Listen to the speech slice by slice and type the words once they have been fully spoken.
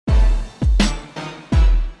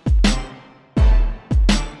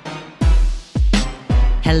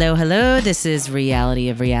Hello, hello. This is Reality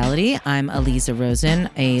of Reality. I'm Aliza Rosen,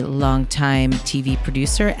 a longtime TV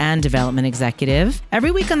producer and development executive.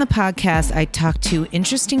 Every week on the podcast, I talk to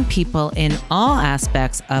interesting people in all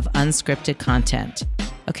aspects of unscripted content.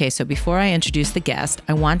 Okay, so before I introduce the guest,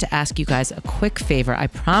 I want to ask you guys a quick favor. I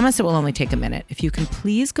promise it will only take a minute. If you can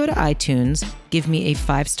please go to iTunes, give me a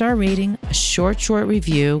 5-star rating, a short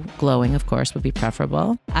review, glowing, of course, would be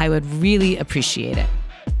preferable. I would really appreciate it.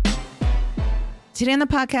 Today on the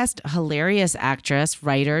podcast, hilarious actress,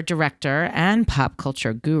 writer, director, and pop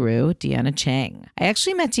culture guru, Deanna Chang. I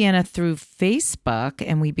actually met Deanna through Facebook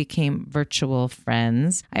and we became virtual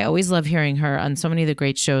friends. I always love hearing her on so many of the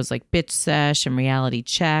great shows like Bitch Sesh and Reality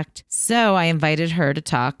Checked. So I invited her to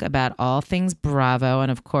talk about all things Bravo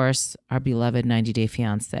and, of course, our beloved 90 Day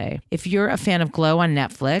Fiancé. If you're a fan of Glow on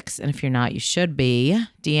Netflix, and if you're not, you should be,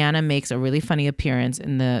 Deanna makes a really funny appearance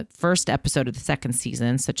in the first episode of the second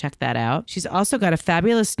season, so check that out. She's also got a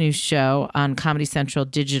fabulous new show on Comedy Central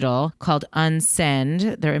Digital called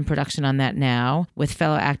Unsend. They're in production on that now with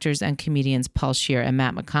fellow actors and comedians Paul Scheer and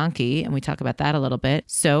Matt McConkey, and we talk about that a little bit.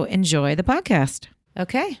 So enjoy the podcast.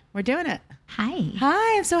 Okay, we're doing it.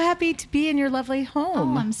 Hi, I'm so happy to be in your lovely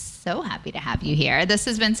home. Oh, I'm so happy to have you here. This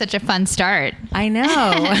has been such a fun start. I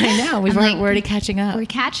know. We're already catching up. We're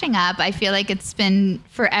catching up. I feel like it's been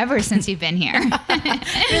forever since you've been here.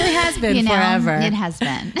 It really has been forever. It has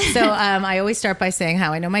been. So I always start by saying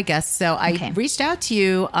how I know my guests. So I reached out to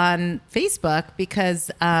you on Facebook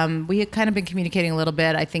because we had kind of been communicating a little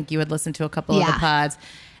bit. I think you had listened to a couple of the pods.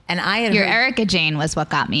 And I had Your Erica Jane was what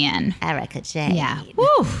got me in. Erica Jane. Yeah.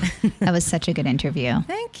 Woo. That was such a good interview.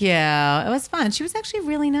 Thank you. It was fun. She was actually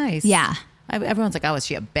really nice. Yeah. Everyone's like, oh, was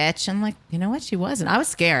she a bitch? I'm like, you know what? She wasn't. I was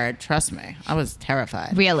scared. Trust me. I was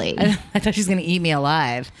terrified. Really? I thought she was going to eat me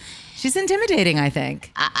alive. She's intimidating, I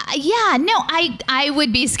think. I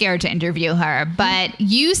would be scared to interview her, but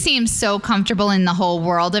you seem so comfortable in the whole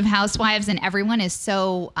world of Housewives and everyone is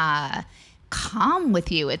so calm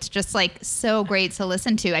with you. It's just like so great to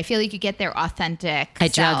listen to. I feel like you get their authentic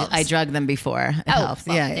selves. I drug them before. It helps.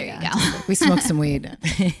 Well, there you go. We smoked some weed.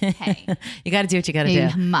 Hey, you got to do what you got to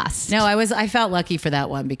do. You must. No, I felt lucky for that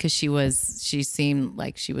one because she seemed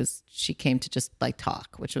like she came to just like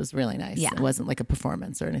talk, which was really nice. Yeah. It wasn't like a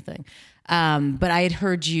performance or anything. But I had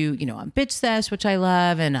heard you, on Bitch Sesh, which I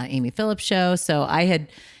love, and on Amy Phillips' show. So I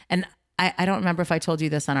don't remember if I told you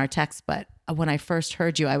this on our text, but when I first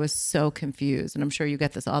heard you, I was so confused. And I'm sure you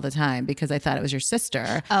get this all the time because I thought it was your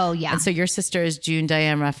sister. Oh, yeah. And so your sister is June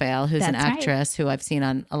Diane Raphael, who's an actress who I've seen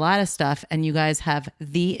on a lot of stuff. And you guys have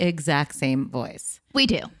the exact same voice. We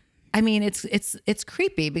do. I mean, it's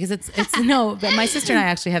creepy because it's no, but my sister and I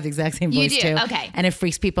actually have the exact same voice too. Okay. And it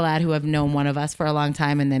freaks people out who have known one of us for a long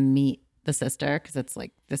time and then meet the sister because it's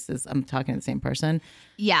like, I'm talking to the same person.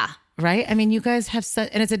 Yeah. Right? I mean, you guys have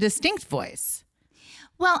and it's a distinct voice.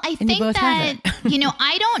 Well, I think that,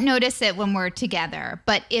 I don't notice it when we're together,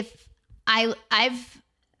 but if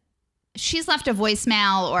she's left a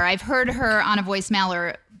voicemail or I've heard her on a voicemail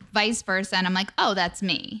or vice versa, and I'm like, oh, that's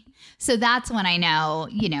me. So that's when I know,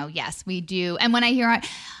 yes, we do. And when I hear, I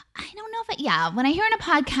don't know if when I hear on a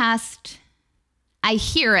podcast, I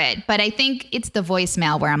hear it, but I think it's the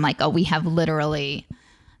voicemail where I'm like, oh, we have literally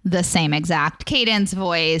the same exact cadence,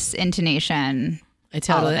 voice, intonation. I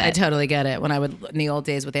totally get it. When I would, in the old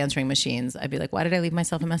days with answering machines, I'd be like, why did I leave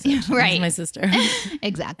myself a message? Right. This is my sister.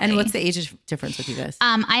 Exactly. And what's the age difference with you guys?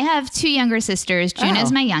 I have 2 younger sisters. June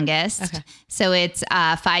is my youngest. Okay. So it's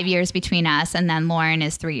 5 years between us. And then Lauren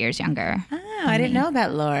is 3 years younger. Oh, I didn't know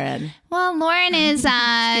about Lauren. Well, Lauren is,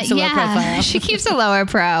 low profile. She keeps a lower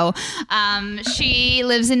pro. She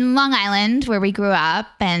lives in Long Island where we grew up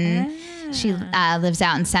and she lives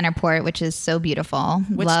out in Centerport, which is so beautiful.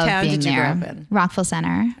 Which Love town being did you there. grow up in? Rockville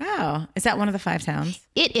Center. Oh, is that one of the 5 towns?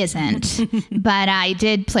 It isn't, but I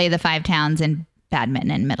did play the 5 towns in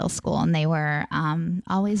badminton in middle school, and they were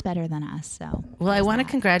always better than us. So, well, I want to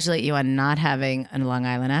congratulate you on not having a Long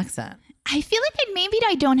Island accent. I feel like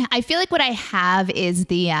I don't. I feel like what I have is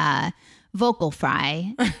the vocal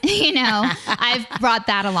fry. I've brought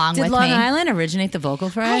that along with me. Did Long Island originate the vocal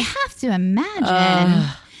fry? I have to imagine.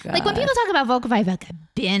 Like when people talk about vocal fry, I've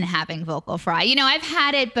been having vocal fry. I've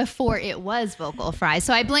had it before it was vocal fry.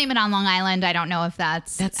 So I blame it on Long Island. I don't know if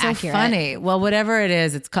that's accurate. So funny. Well, whatever it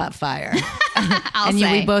is, it's caught fire.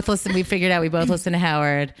 We both listen. We figured out we both listen to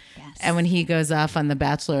Howard. Yes. And when he goes off on the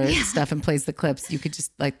Bachelor stuff and plays the clips, you could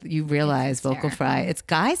just you realize vocal fry. It's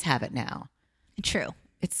guys have it now. True.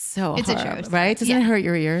 It's so it's hard, a truth. Right? Doesn't it hurt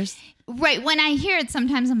your ears? Right. When I hear it,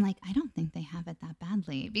 sometimes I'm like, I don't think they have it that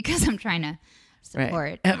badly because I'm trying to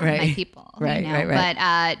support my people. Right.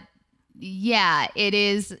 But Yeah, it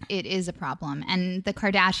is a problem, and the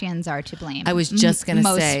Kardashians are to blame. I was just going to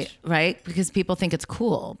say, right? Because people think it's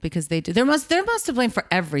cool because they do. They're most to blame for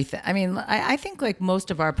everything. I mean, I think like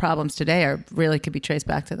most of our problems today are really could be traced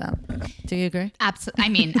back to them. Do you agree?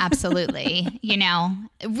 Absolutely.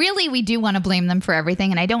 Really, we do want to blame them for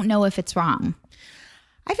everything, and I don't know if it's wrong.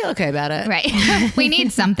 I feel okay about it. Right. We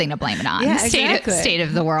need something to blame it on. Yeah, exactly. State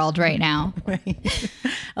of the world right now. Right.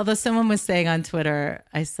 Although someone was saying on Twitter,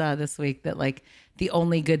 I saw this week that like the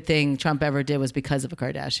only good thing Trump ever did was because of a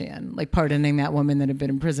Kardashian, like pardoning that woman that had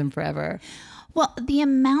been in prison forever. Well, the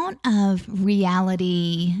amount of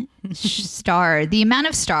reality the amount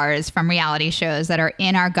of stars from reality shows that are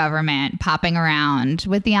in our government popping around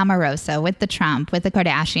with the Omarosa, with the Trump, with the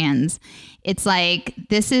Kardashians, it's like,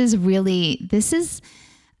 this is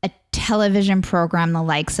a television program the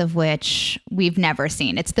likes of which we've never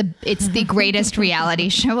seen. It's the greatest reality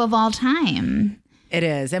show of all time. It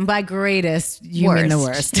is. And by greatest, you mean the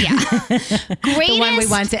worst. Yeah. Greatest, the one we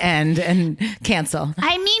want to end and cancel.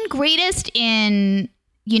 I mean greatest in,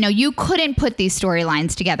 you couldn't put these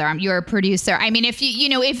storylines together. You're a producer. I mean, if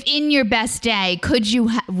if in your best day, could you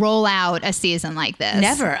roll out a season like this?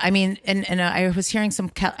 Never. I mean, and I was hearing some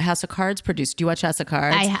House of Cards produced. Do you watch House of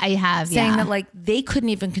Cards? I have, saying that like they couldn't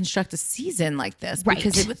even construct a season like this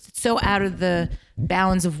because it was so out of the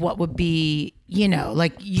bounds of what would be,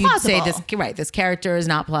 like you'd plausible. Say this character is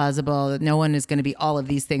not plausible. No one is going to be all of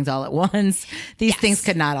these things all at once. These things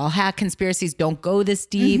could not all hack. Conspiracies don't go this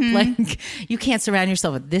deep. Like you can't surround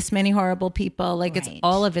yourself with this many horrible people. Like it's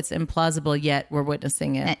implausible, yet we're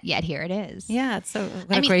witnessing it. Yet here it is. Yeah. It's a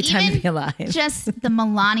great time to be alive. Just the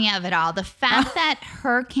Melania of it all. The fact that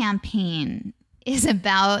her campaign is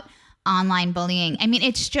about online bullying. I mean,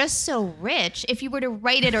 it's just so rich. If you were to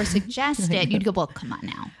write it or suggest it, you'd go, well, come on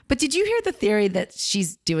now. But did you hear the theory that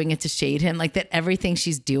she's doing it to shade him? Like that everything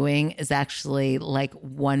she's doing is actually like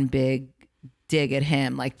one big dig at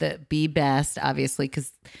him. Like the Be Best, obviously,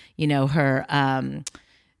 because, her...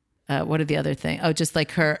 what are the other things? Oh, just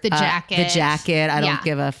like her... The jacket. I don't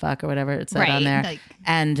give a fuck or whatever it said on there.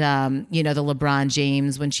 And, the LeBron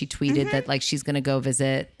James, when she tweeted that like she's going to go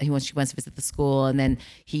visit, she wants to visit the school. And then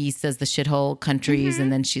he says the shithole countries.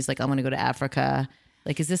 And then she's like, I want to go to Africa.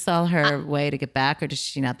 Like, is this all her way to get back or is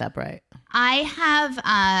she not that bright? I have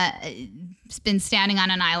been standing on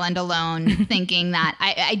an island alone thinking that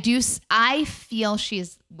I feel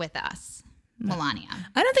she's with us. Melania.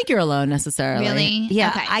 I don't think you're alone necessarily. Really? Yeah.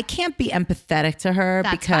 Okay. I can't be empathetic to her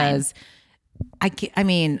because I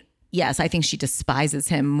mean, yes, I think she despises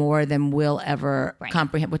him more than we'll ever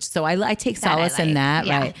comprehend, so I take solace in that,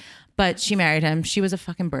 right? But she married him. She was a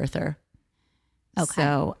fucking birther. Okay.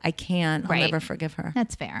 So I can't. I'll never forgive her.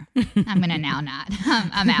 That's fair. I'm gonna now not.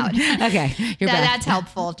 I'm out. Okay, you're back. That's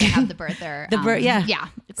helpful to have the birther. Yeah.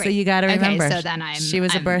 Great. So you got to remember. Okay, so then she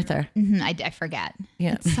was a birther. I forget.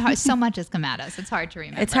 Yeah. So much has come at us. It's hard to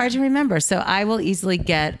remember. It's hard to remember. So I will easily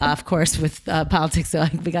get off course with politics. So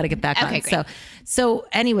we got to get back on. Great. So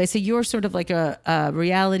anyway, so you're sort of like a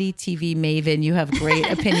reality TV maven. You have great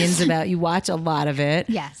opinions about. You watch a lot of it.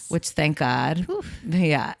 Yes. Which thank God. Oof.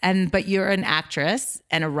 Yeah. But you're an actress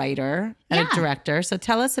and a writer and a director. So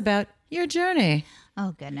tell us about your journey.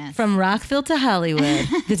 Oh, goodness. From Rockville to Hollywood,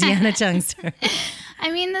 the Deanna Chung story. I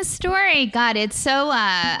mean, the story, God, it's so,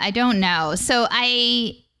 I don't know. So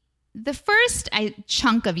the first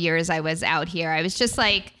chunk of years I was out here, I was just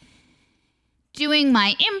like doing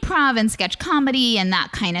my improv and sketch comedy and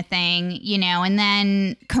that kind of thing, and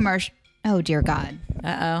then commercial. Oh, dear God.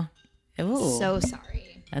 Uh-oh. So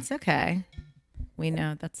sorry. That's okay. We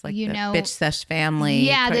know that's like the bitch sesh family.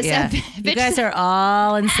 Yeah, you guys are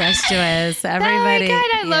all incestuous. Everybody. Oh my God,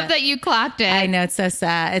 I love that you clocked it. I know, it's so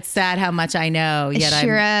sad. It's sad how much I know. Yet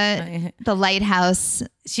Shira, the Lighthouse.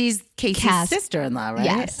 She's Casey's sister-in-law, right?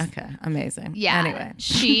 Yes. Okay, amazing. Yeah. Anyway,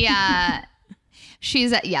 she's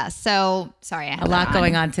so sorry. I a lot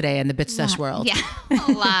going on today in the bitch sesh world. Yeah,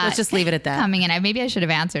 a lot. Let's just leave it at that. Coming in, maybe I should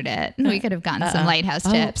have answered it. We could have gotten some Lighthouse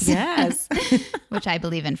tips. Yes, which I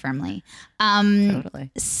believe in firmly.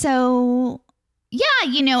 Totally. So yeah,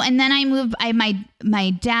 and then I moved.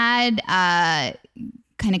 My dad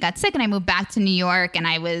kind of got sick, and I moved back to New York, and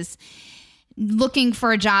I was looking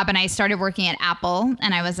for a job, and I started working at Apple,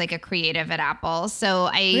 and I was like a creative at Apple. So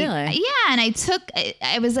and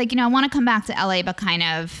I was like, I want to come back to LA, but kind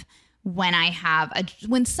of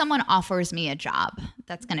when someone offers me a job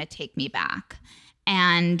that's going to take me back.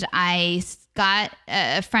 And I got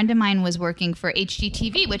a friend of mine was working for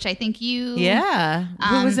HGTV, which I think you. Yeah.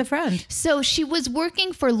 Who was a friend? So she was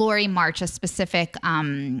working for Lori March, a specific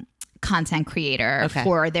content creator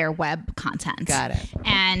for their web content. Got it.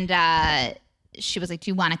 And she was like,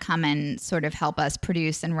 do you want to come and sort of help us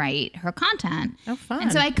produce and write her content? Oh, fun.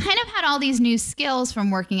 And so I kind of had all these new skills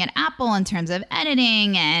from working at Apple in terms of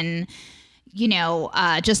editing and,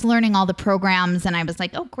 just learning all the programs. And I was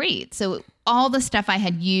like, oh, great. So all the stuff I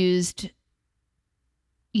had used,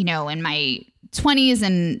 in my 20s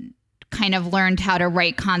and kind of learned how to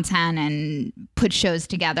write content and put shows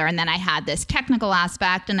together. And then I had this technical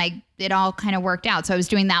aspect and it all kind of worked out. So I was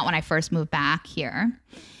doing that when I first moved back here.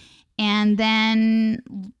 And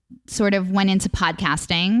then sort of went into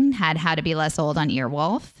podcasting, had How to Be Less Old on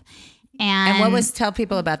Earwolf. And tell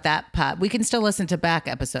people about that pod. We can still listen to back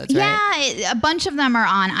episodes, right? Yeah, a bunch of them are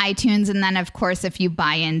on iTunes. And then, of course, if you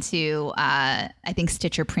buy into, I think,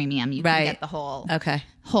 Stitcher Premium, you can get the whole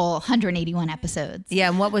 181 episodes. Yeah,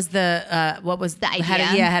 and what was the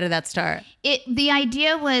idea? How did that start? The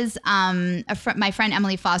idea was my friend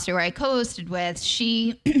Emily Foster, who I co-hosted with,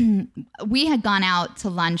 we had gone out to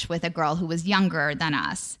lunch with a girl who was younger than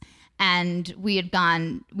us. And we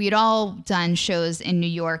had all done shows in New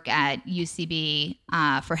York at UCB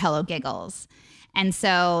for Hello Giggles. And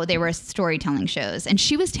so they were storytelling shows. And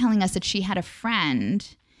she was telling us that she had a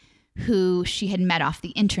friend who she had met off the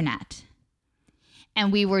internet.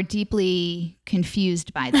 And we were deeply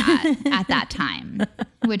confused by that at that time,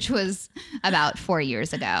 which was about 4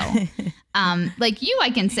 years ago. Like you, I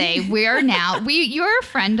can say, you're a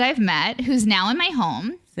friend I've met who's now in my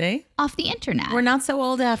home. See? Off the internet. We're not so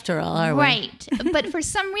old after all, are we? Right. But for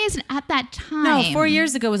some reason at that time. No, 4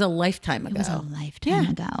 years ago was a lifetime ago. It was a lifetime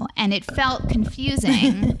ago. And it felt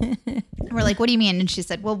confusing. We're like, what do you mean? And she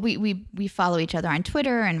said, well, we follow each other on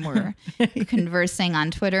Twitter and we're conversing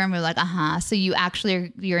on Twitter. And we're like, so you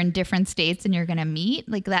actually you're in different states and you're going to meet?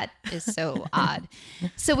 Like that is so odd.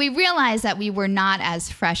 So we realized that we were not as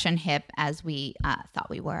fresh and hip as we thought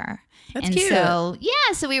we were. That's cute.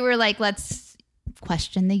 So we were like, let's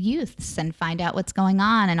question the youths and find out what's going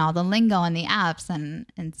on and all the lingo and the apps and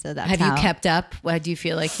so that's Have you kept up? Do you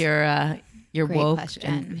feel like you're woke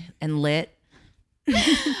and lit?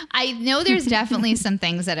 I know there's definitely some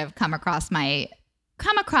things that have come across my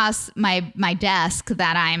desk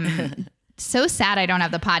that I'm so sad I don't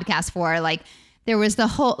have the podcast for. Like there was the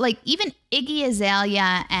whole, like even Iggy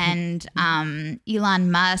Azalea and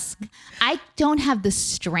Elon Musk. I don't have the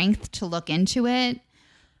strength to look into it.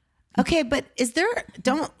 Okay, but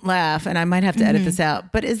don't laugh, and I might have to edit this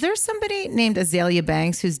out, but is there somebody named Azalea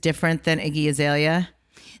Banks who's different than Iggy Azalea?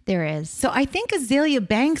 There is. So I think Azalea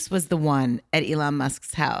Banks was the one at Elon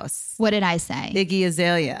Musk's house. What did I say? Iggy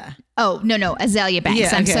Azalea. Oh, no, Azalea Banks. Yeah,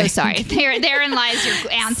 I'm so sorry. Therein lies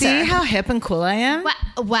your answer. See how hip and cool I am?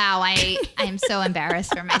 Wow, I am so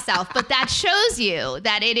embarrassed for myself. But that shows you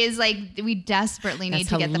that it is like we desperately need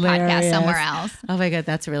to get the podcast somewhere else. Oh my God,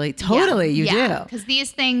 that's really, you do. Because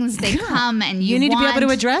these things, they come and you need to be able to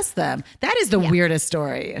address them. That is the weirdest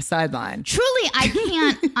story, a sideline. Truly, I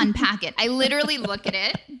can't unpack it. I literally look at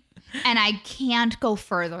it and I can't go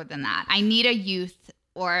further than that. I need a youth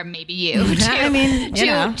or maybe you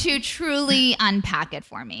to truly unpack it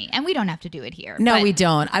for me. And we don't have to do it here. No, we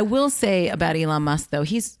don't. I will say about Elon Musk, though,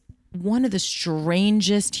 he's one of the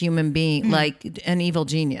strangest human beings, like an evil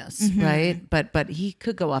genius, right? But he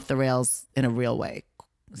could go off the rails in a real way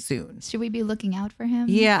soon. Should we be looking out for him?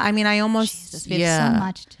 Yeah, I mean, I almost, Jesus, we have so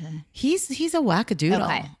much to... He's a wackadoodle.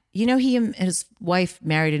 Okay. He and his wife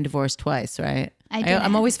married and divorced twice, right?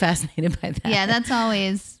 I'm always fascinated by that. Yeah, that's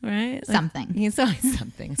always something. He's always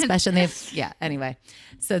something, especially anyway.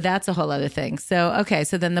 So that's a whole other thing. So, okay.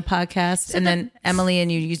 So then the podcast and then Emily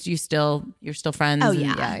and you're still friends. Oh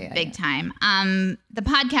yeah, big time. The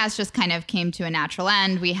podcast just kind of came to a natural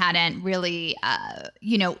end. We hadn't really,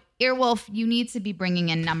 Earwolf, you need to be bringing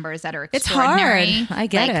in numbers that are extraordinary. It's hard. I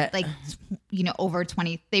get it. Over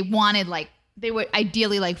 20, they would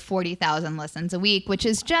ideally 40,000 listens a week, which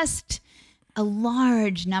is just a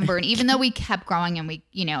large number. And even though we kept growing and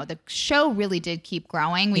the show really did keep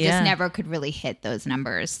growing, we just never could really hit those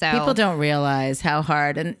numbers. So people don't realize how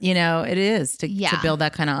hard and it is to build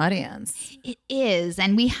that kind of audience. It is.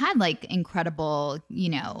 And we had incredible,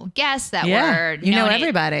 guests that were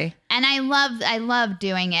everybody. And I love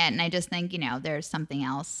doing it. And I just think, there's something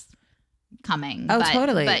else coming.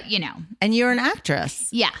 Totally. But and you're an actress.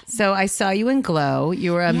 Yeah. So I saw you in Glow.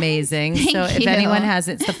 You were amazing. Thank you. If anyone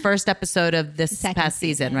hasn't, it's the first episode of this past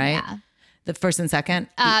season, right? Yeah. The first and second?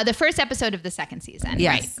 The first episode of the second season.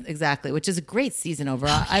 Yes, right. Exactly. Which is a great season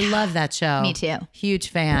overall. I love that show. Me too. Huge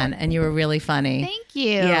fan. And you were really funny. Thank Thank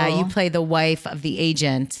you. Yeah, you play the wife of the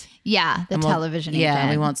agent. Yeah, the television agent. Yeah,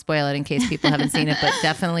 we won't spoil it in case people haven't seen it, but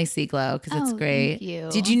definitely see Glow because it's great. Thank you.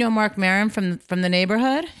 Did you know Mark Maron from the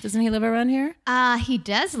neighborhood? Doesn't he live around here? He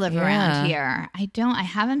does live around here. I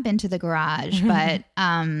haven't been to the garage, but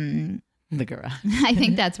The garage. I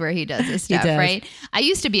think that's where he does his stuff, right? I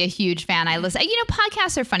used to be a huge fan. I listen.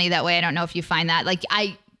 Podcasts are funny that way. I don't know if you find that. Like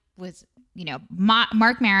I was,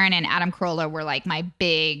 Mark Maron and Adam Carolla were like my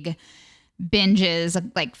big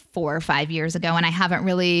binges like 4 or 5 years ago, and I haven't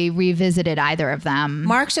really revisited either of them.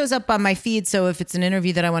 Mark shows up on my feed, so if it's an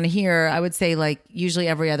interview that I want to hear, I would say like usually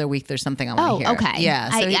every other week there's something I want to hear. Okay. Yeah,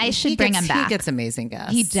 so I should bring him back. He gets amazing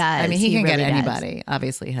guests. He does. I mean, he can really get does. anybody.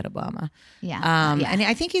 Obviously, he had Obama. Yeah. And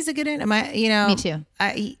I think he's a good. Me too.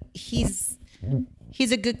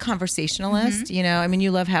 He's a good conversationalist. I mean,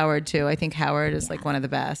 you love Howard too. I think Howard is like one of the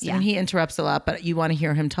best. Yeah. I mean, he interrupts a lot, but you want to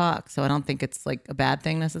hear him talk. So I don't think it's like a bad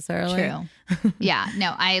thing necessarily. True. Yeah.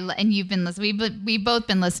 No. And you've been listening. We've both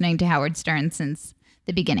been listening to Howard Stern since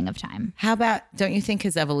the beginning of time. How about? Don't you think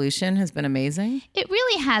his evolution has been amazing? It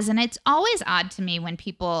really has, and it's always odd to me when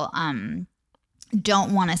people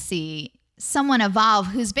don't want to see someone evolve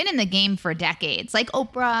who's been in the game for decades, like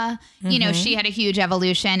Oprah. She had a huge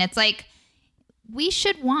evolution. It's like, we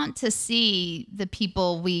should want to see the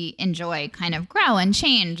people we enjoy kind of grow and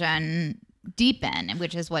change and deepen,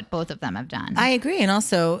 which is what both of them have done. I agree. And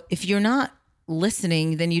also, if you're not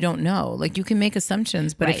listening, then you don't know. Like you can make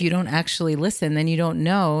assumptions, but if you don't actually listen, then you don't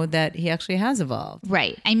know that he actually has evolved.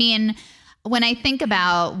 Right. I mean, when I think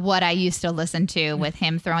about what I used to listen to with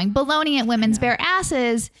him throwing baloney at women's bare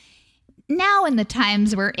asses, now in the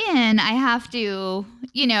times we're in, I have to,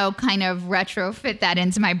 kind of retrofit that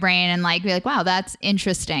into my brain and like be like, wow, that's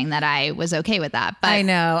interesting that I was okay with that. But I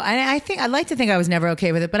know. I'd like to think I was never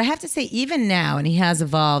okay with it, but I have to say even now, and he has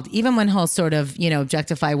evolved, even when he'll sort of,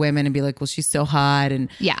 objectify women and be like, well, she's so hot. And,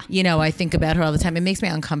 I think about her all the time. It makes me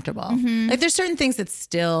uncomfortable. Like there's certain things that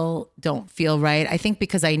still don't feel right. I think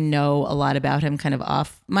because I know a lot about him kind of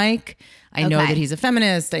off mic. I know that he's a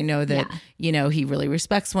feminist. I know that, he really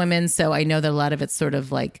respects women. So I know that a lot of it's sort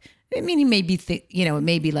of like, I mean, he may be, it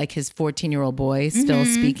may be like his 14-year-old boy still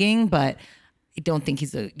speaking, but I don't think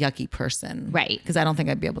he's a yucky person. Right. Because I don't think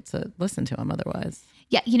I'd be able to listen to him otherwise.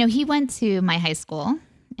 Yeah. He went to my high school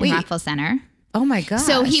in Rockville Center. Oh my gosh.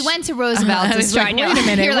 So he went to Roosevelt to start. Wait a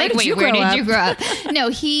minute. You're like, wait, where did you grow up? up? No,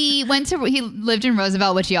 he lived in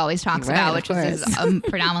Roosevelt, which he always talks about, which was his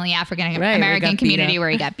predominantly African American community where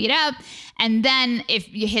he got beat up. And then if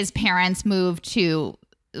his parents moved to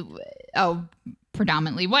a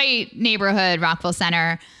predominantly white neighborhood, Rockville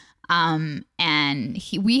Center, and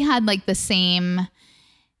we had like the same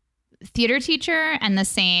theater teacher and the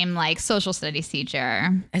same like social studies teacher.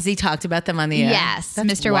 Has he talked about them on the air? Yes, That's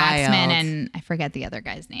Mr. wild. Waxman, and I forget the other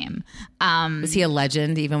guy's name. Was he a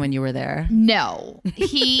legend even when you were there? No,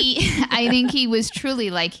 I think he was truly,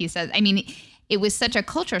 like he says, I mean, it was such a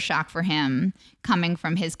culture shock for him coming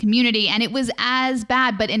from his community, and it was as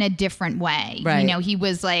bad, but in a different way. Right. He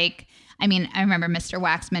was like, I mean, I remember Mr.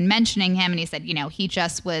 Waxman mentioning him, and he said, he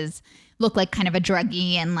just looked like kind of a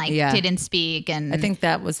druggie and like didn't speak. And I think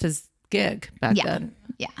that was his gig back then.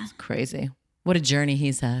 Yeah. It's crazy. What a journey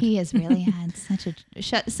he's had. He has really had such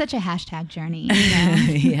a hashtag journey.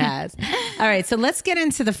 He has. All right. So let's get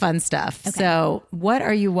into the fun stuff. Okay. So what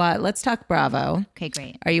are you let's talk Bravo. Okay,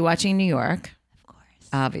 great. Are you watching New York? Of course.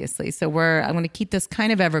 Obviously. So I'm going to keep this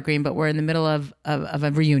kind of evergreen, but we're in the middle of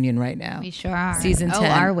a reunion right now. We sure are. Season 10. Oh,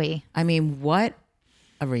 are we? I mean, what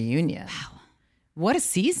a reunion. Wow. What a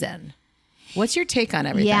season. What's your take on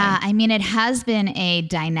everything? Yeah, I mean, it has been a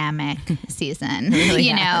dynamic season. Really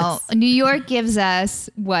has. New York gives us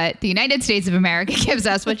what the United States of America gives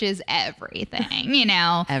us, which is everything,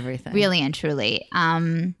 Everything. Really and truly.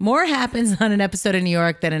 More happens on an episode of New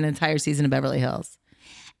York than an entire season of Beverly Hills.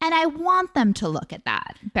 And I want them to look at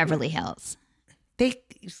that, Beverly Hills. They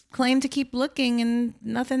claim to keep looking and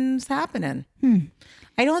nothing's happening.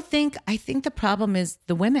 I think the problem is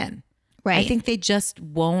the women. Right. I think they just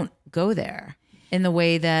won't go there in the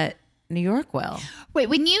way that New York will. Wait,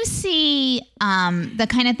 when you see the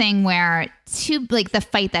kind of thing where the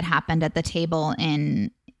fight that happened at the table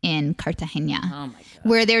in Cartagena, oh my God,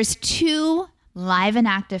 where there's 2 live and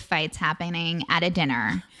active fights happening at a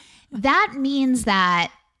dinner, that means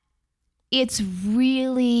that it's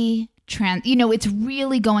really it's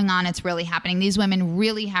really going on. It's really happening. These women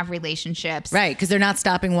really have relationships. Right, because they're not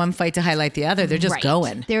stopping one fight to highlight the other. They're just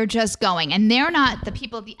going. They're just going. And they're not, the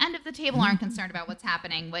people at the end of the table aren't concerned about what's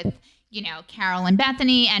happening with, Carol and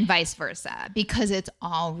Bethany and vice versa, because it's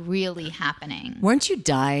all really happening. Weren't you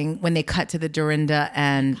dying when they cut to the Dorinda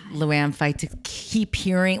and Luann fight to keep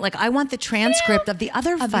hearing? Like, I want the transcript of the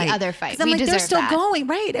other fight. The other fight. 'Cause I'm We like, they're deserve still that. going,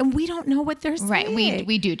 right? And we don't know what they're saying. Right.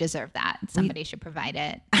 We do deserve that. Somebody should provide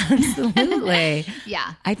it. Absolutely.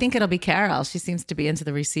 Yeah. I think it'll be Carol. She seems to be into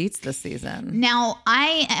the receipts this season. Now,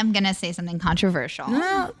 I am going to say something controversial.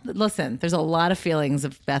 Well, listen, there's a lot of feelings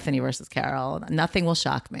of Bethany versus Carol. Nothing will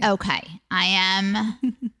shock me. Okay. I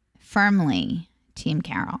am firmly Team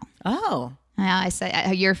Carol. Oh. I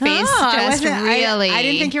say your face I just wasn't- really. I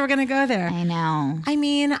didn't think you were going to go there. I know. I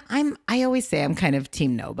mean, I always say I'm kind of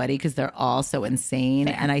team nobody because they're all so insane.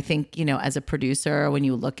 Fair. And I think, as a producer, when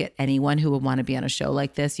you look at anyone who would want to be on a show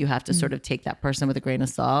like this, you have to sort of take that person with a grain of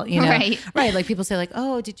salt, Right. Right. Like people say like,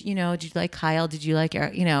 oh, did you like Kyle? Did you like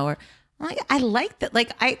Eric? Or I like that.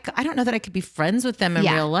 Like, I don't know that I could be friends with them in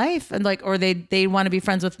Yeah. real life. And like, or they want to be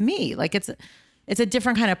friends with me. Like it's a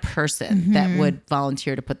different kind of person that would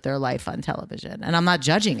volunteer to put their life on television. And I'm not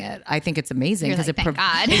judging it. I think it's amazing You're because like, thank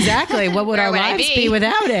God. Exactly. What would Where our would I lives be? be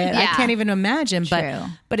without it? I Yeah. can't even imagine. True.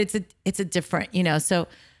 But it's a different,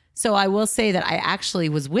 so I will say that I actually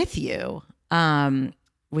was with you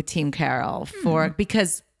with Team Carol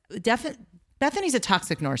because Bethany's a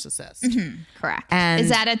toxic narcissist. Correct. And- is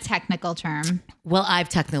that a technical term? Well, I've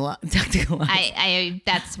technical. That's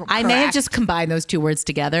correct. I may have just combined those two words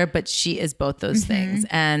together, but she is both those things.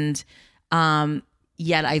 And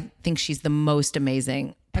yet I think she's the most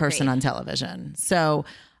amazing person Agreed. on television. So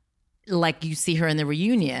like you see her in the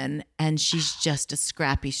reunion and she's just a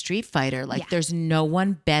scrappy street fighter. Like there's no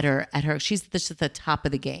one better at her. She's just at the top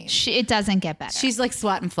of the game. It doesn't get better. She's like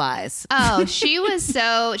swatting flies. Oh, she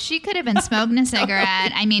could have been smoking a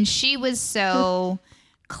cigarette. I mean, she was so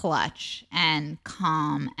clutch and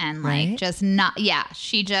calm and like Right? just not,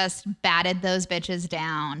 she just batted those bitches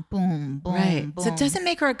down. Boom, boom, Right. boom. So it doesn't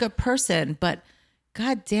make her a good person, but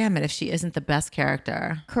God damn it if she isn't the best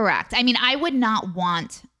character. Correct. I mean, I would not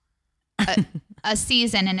want a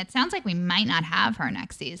season, and it sounds like we might not have her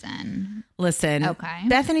next season. Listen, Okay.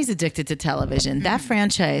 Bethany's addicted to television. That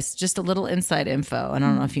franchise, just a little inside info. I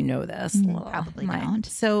don't know if you know this. Probably don't.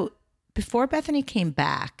 So before Bethany came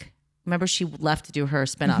back, remember she left to do her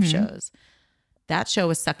spinoff shows. That show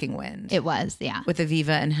was sucking wind It was, yeah. with Aviva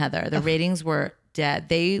and Heather. The ratings were dead.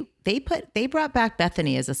 They brought back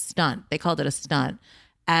Bethany as a stunt. They called it a stunt.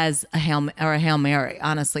 As a Hail Mary,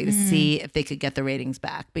 honestly, to see if they could get the ratings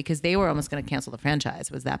back because they were almost going to cancel the franchise.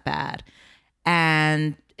 It was that bad.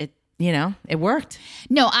 And it worked.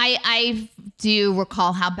 No, I do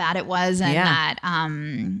recall how bad it was, and Yeah. that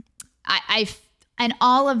and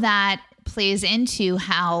all of that plays into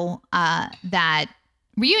how that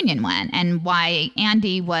reunion went and why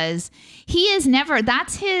Andy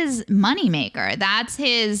that's his moneymaker. That's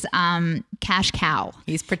his cash cow.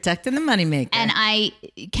 He's protecting the moneymaker. And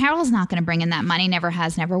Carol's not going to bring in that money, never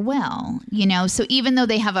has, never will, so even though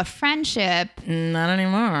they have a friendship, Not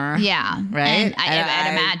anymore. yeah. Right? And I'd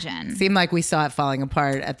And imagine. Seemed like we saw it falling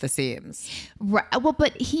apart at the seams. Right. Well,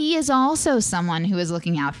 but he is also someone who is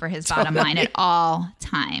looking out for his bottom line at all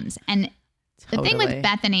times. And the thing Totally. with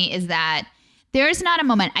Bethany is that there's not a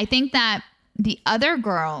moment. I think that the other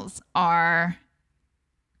girls are,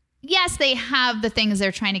 yes, they have the things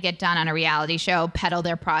they're trying to get done on a reality show, peddle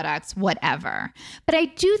their products, whatever. But I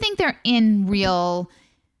do think they're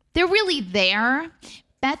really there.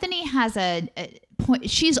 Bethany has a point.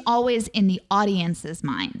 She's always in the audience's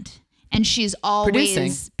mind. And she's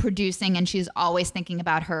always producing and she's always thinking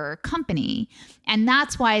about her company. And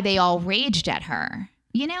that's why they all raged at her,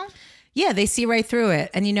 Yeah, they see right through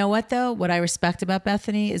it. And you know what, though? What I respect about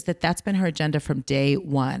Bethany is that that's been her agenda from day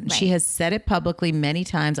one. Right. She has said it publicly many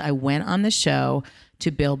times. I went on the show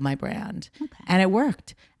to build my brand. And it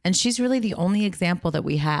worked. And she's really the only example that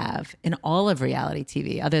we have in all of reality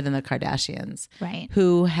TV, other than the Kardashians, Right.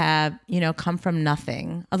 who have, come from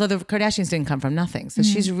nothing. Although the Kardashians didn't come from nothing. So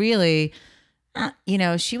she's really,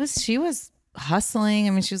 she was hustling. I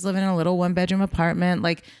mean, she was living in a little 1-bedroom apartment.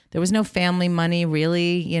 Like there was no family money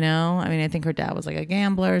really, I mean, I think her dad was like a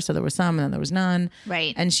gambler. So there was some and then there was none.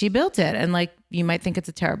 Right. And she built it. And like, you might think it's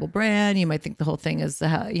a terrible brand. You might think the whole thing is,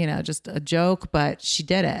 just a joke, but she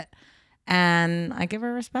did it. And I give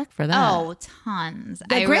her respect for that. Oh, tons.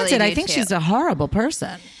 But I granted, really I do think too. she's a horrible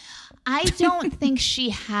person. I don't think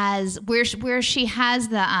she has where she has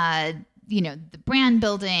the the brand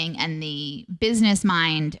building and the business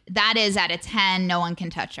mind. That is at a 10. No one can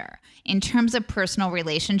touch her. In terms of personal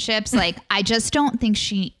relationships, like I just don't think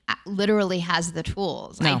she literally has the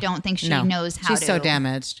tools. No. I don't think she No. knows how She's to. so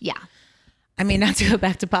damaged. Yeah. I mean, not to go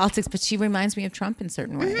back to politics, but she reminds me of Trump in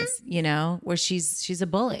certain ways, you know, where she's a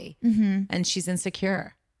bully and she's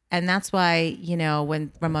insecure. And that's why, you know,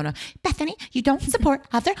 when Ramona, Bethany, you don't support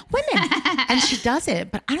other women. And she does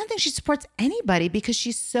it. But I don't think she supports anybody because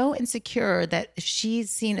she's so insecure that if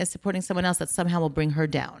she's seen as supporting someone else, that somehow will bring her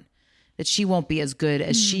down, that she won't be as good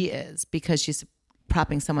as she is because she's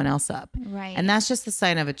propping someone else up. Right. And that's just the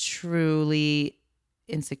sign of a truly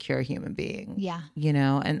insecure human being. Yeah. You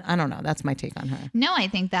know, and I don't know. That's my take on her. No, I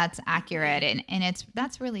think that's accurate. And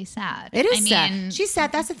that's really sad. It is sad. She's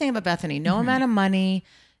sad. That's the thing about Bethany. No amount of money,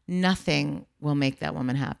 nothing will make that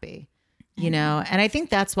woman happy, you know? And I think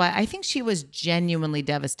that's why I think she was genuinely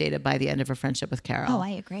devastated by the end of her friendship with Carol. Oh, I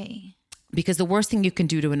agree. Because the worst thing you can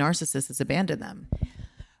do to a narcissist is abandon them.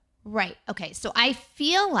 Right. Okay. So I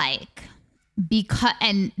feel like because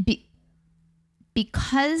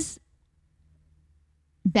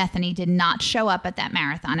Bethany did not show up at that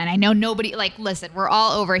marathon, and I know nobody, like, listen, we're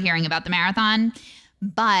all overhearing about the marathon,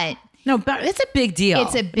 but no, but it's a big deal.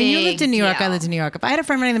 It's a When you lived in New York, deal. I lived in New York. If I had a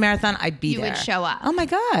friend running the marathon, I'd be there. You would show up. Oh my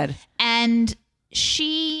God. And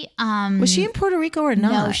she was she in Puerto Rico or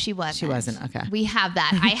not? No, she wasn't. She wasn't. Okay. We have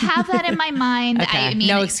that. I have that in my mind. Okay. I mean,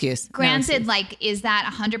 No excuse. No Granted, excuse. like, is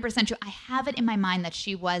that 100% true? I have it in my mind that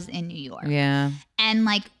she was in New York. Yeah. And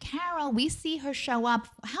like Carol, we see her show up.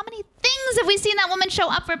 How many things have we seen that woman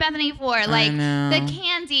show up for Bethany for? Like the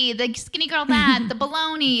candy, the skinny girl that, the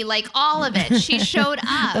bologna, like all of it. She showed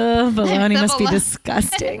up. Oh, bologna The must be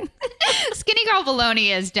disgusting. Skinny girl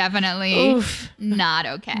bologna is definitely not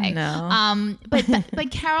okay. No.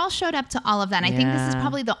 But Carol showed up to all of that. And I think this is Yeah.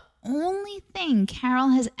 probably the only thing Carol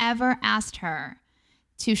has ever asked her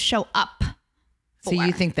to show up So for.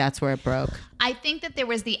 you think that's where it broke? I think that there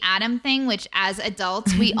was the Adam thing, which as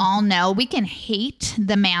adults, we all know we can hate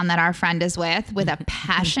the man that our friend is with a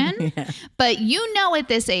passion. But you know at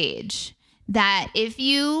this age that if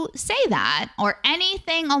you say that or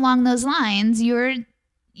anything along those lines,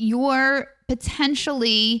 you're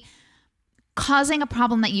potentially causing a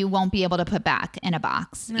problem that you won't be able to put back in a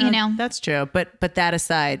box, you know? That's true. But that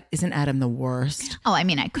aside, isn't Adam the worst? Oh, I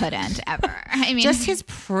mean, I couldn't ever. I mean, Just his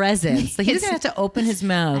presence. Like he doesn't have to open his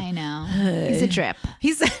mouth. I know. He's a drip.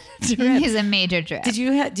 He's a drip. He's a major drip. Did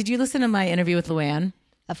you listen to my interview with Luann?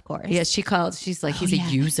 Of course. Yeah, she's like, he's a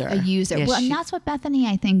user. A user. Yeah, well, and that's what Bethany,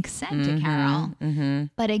 I think, said to Carol. Mm-hmm.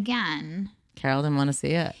 But again, Carol didn't want to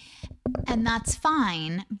see it. and that's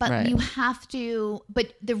fine. But Right. you have to.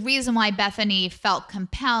 But the reason why Bethany felt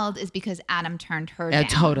compelled is because Adam turned her down.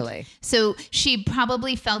 Totally. So she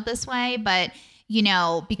probably felt this way, but you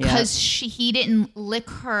know, because he didn't lick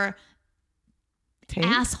her Tape?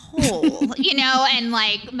 asshole, you know, and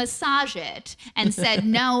like massage it and said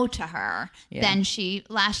no to her, then she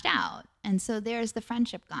lashed out. And so there's the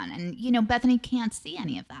friendship gone. And, you know, Bethany can't see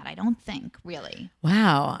any of that, I don't think, really.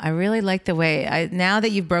 Wow. I really like the way now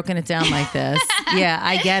that you've broken it down like this. Yeah,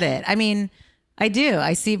 I get it. I mean, I do.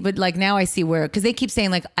 I see, but like now I see where, because they keep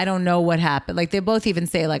saying like, I don't know what happened. Like they both even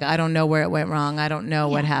say like, I don't know where it went wrong. I don't know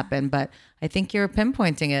what happened. But I think you're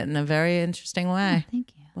pinpointing it in a very interesting way.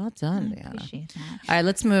 Thank you. Well done, I Deanna. appreciate that. All right,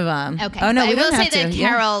 let's move on. Okay. Oh no, but we I will don't say have to. that Yeah.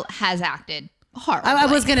 Carol has acted horribly. I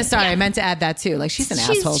was gonna. Sorry, I meant to add that too. Like she's an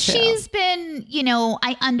asshole too. She's been, you know,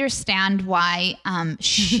 I understand why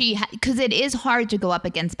because it is hard to go up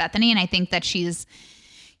against Bethany, and I think that she's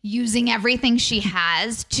using everything she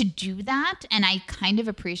has to do that, and I kind of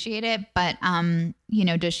appreciate it. But you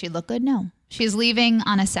know, does she look good? No. She's leaving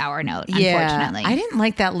on a sour note, unfortunately. I didn't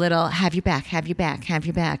like that little have you back at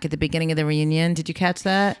the beginning of the reunion. Did you catch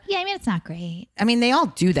that? Yeah, I mean, it's not great. I mean, they all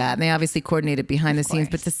do that, and they obviously coordinated behind the scenes,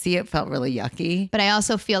 but to see it felt really yucky. But I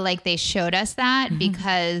also feel like they showed us that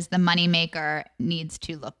because the moneymaker needs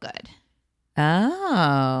to look good.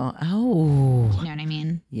 Oh. You know what I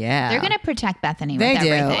mean? Yeah. They're going to protect Bethany They with do.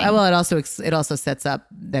 everything. Well, it also sets up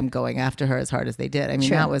them going after her as hard as they did. I mean,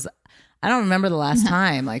 True. that was. I don't remember the last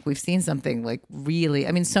time like we've seen something like really.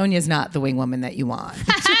 I mean, Sonia's not the wing woman that you want.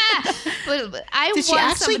 But I Did she want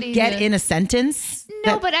actually somebody get to, in a sentence?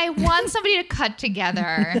 No, but I want somebody to cut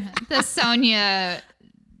together the Sonia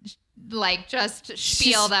like just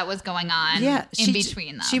spiel that was going on in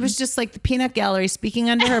between them. She was just like the peanut gallery speaking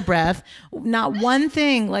under her breath. Not one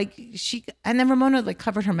thing. Like and then Ramona like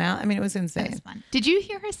covered her mouth. I mean, it was insane. That was fun. Did you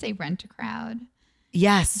hear her say rent a crowd?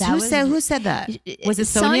 Yes. Who said that? Was it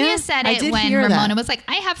Sonia? Sonia said it when Ramona was like,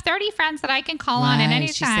 I have 30 friends that I can call on at any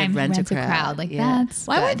she time. said rent a crowd. Like that's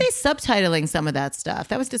Why good. weren't they subtitling some of that stuff?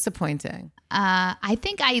 That was disappointing. I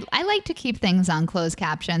think I like to keep things on closed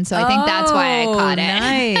caption, so I think that's why I caught it.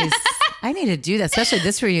 Nice. I need to do that, especially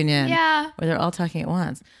this reunion. Yeah. Where they're all talking at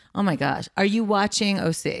once. Oh my gosh. Are you watching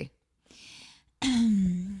OC?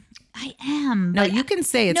 I am. No, but you can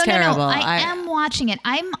say it's no, terrible. No. I am watching it.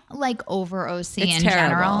 I'm like over OC in terrible.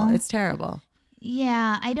 general. It's terrible.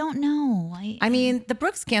 Yeah, I don't know. I mean, the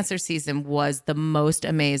Brooks Cancer season was the most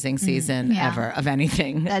amazing season ever of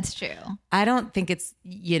anything. That's true. I don't think it's,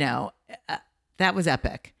 that was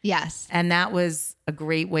epic. Yes. And that was a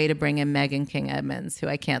great way to bring in Megan King Edmonds, who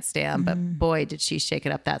I can't stand, but boy, did she shake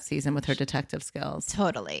it up that season with her detective skills.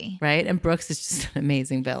 Totally. Right? And Brooks is just an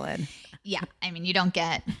amazing villain. Yeah. I mean, you don't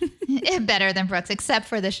get better than Brooks, except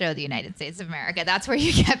for the show The United States of America. That's where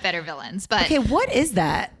you get better villains. But okay, what is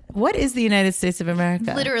that? What is the United States of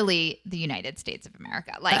America? Literally the United States of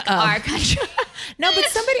America. Like our country. No, but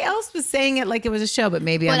somebody else was saying it like it was a show, but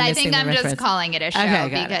maybe I'm missing the reference. Just calling it a show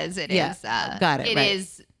because it is. Got it. It right.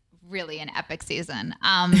 is really an epic season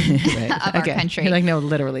right. of our country. You're like, no,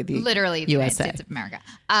 literally the United USA. States of America.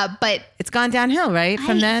 But it's gone downhill, right?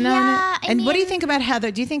 From then on. I And what do you think about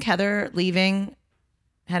Heather? Do you think Heather leaving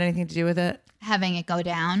had anything to do with it? Having it go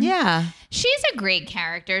down? Yeah. She's a great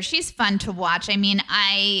character. She's fun to watch. I mean,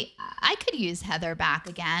 I could use Heather back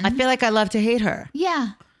again. I feel like I love to hate her.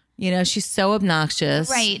 Yeah. She's so obnoxious.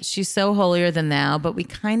 Right. She's so holier than thou, but we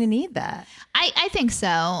kind of need that. I think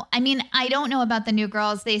so. I mean, I don't know about the new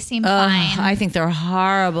girls. They seem fine. I think they're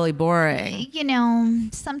horribly boring.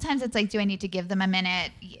 Sometimes it's like, do I need to give them a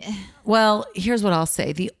minute? Yeah. Well, here's what I'll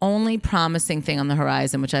say. The only promising thing on the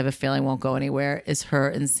horizon, which I have a feeling won't go anywhere, is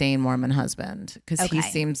her insane Mormon husband. Because he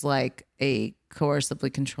seems like a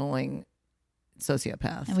coercively controlling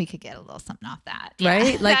sociopath. And we could get a little something off that.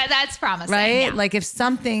 Right? Yeah. Like that's promising. Right? Yeah. Like if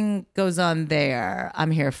something goes on there, I'm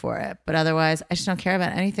here for it. But otherwise, I just don't care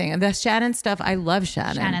about anything. And the Shannon stuff, I love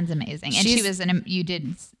Shannon. Shannon's amazing. And she was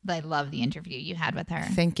I love the interview you had with her.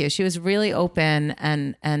 Thank you. She was really open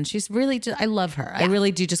and she's really just, I love her. Yeah. I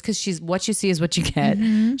really do, just because she's what you see is what you get.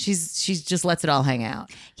 Mm-hmm. She's just lets it all hang out.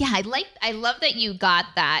 Yeah. I love that you got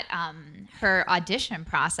that, her audition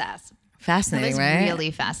process. Fascinating, right?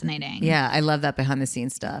 Really fascinating. Yeah, I love that behind the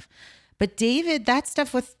scenes stuff. But David, that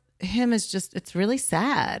stuff with him is just, it's really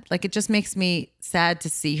sad. Like it just makes me sad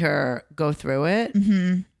to see her go through it.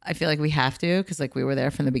 Mm-hmm. I feel like we have to because like we were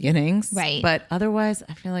there from the beginnings. Right. But otherwise,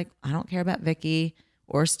 I feel like I don't care about Vicky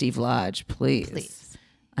or Steve Lodge. Please.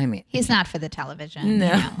 I mean. He's not for the television.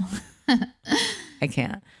 No. I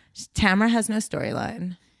can't. Tamara has no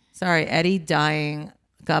storyline. Sorry, Eddie dying.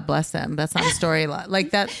 God bless him. That's not a storyline.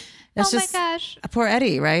 Like that. That's just, my gosh. Poor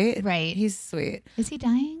Eddie, right? Right. He's sweet. Is he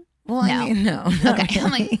dying? Well, no. I mean, no. Okay.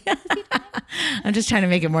 I'm like, is he dying? I'm just trying to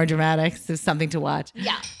make it more dramatic. So something to watch.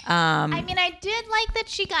 Yeah. I mean, I did like that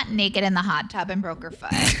she got naked in the hot tub and broke her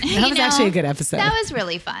foot. That was actually a good episode. That was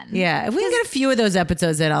really fun. Yeah. If we can get a few of those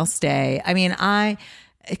episodes in, I'll stay. I mean,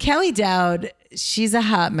 Kelly Dowd, she's a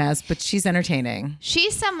hot mess, but she's entertaining.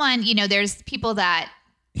 She's someone, there's people that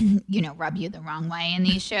rub you the wrong way in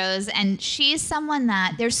these shows. And she's someone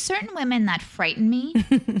that there's certain women that frighten me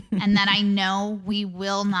and that I know we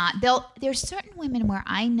will not. There's certain women where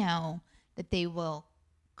I know that they will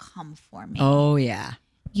come for me. Oh, yeah.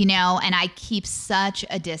 And I keep such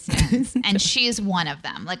a distance. And she is one of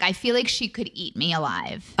them. Like, I feel like she could eat me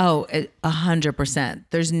alive. Oh, 100%.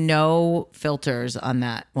 There's no filters on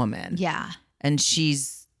that woman. Yeah. And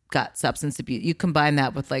she's got substance abuse. You combine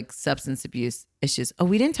that with like substance abuse issues. Oh,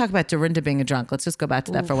 we didn't talk about Dorinda being a drunk. Let's just go back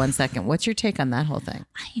to that for 1 second. What's your take on that whole thing?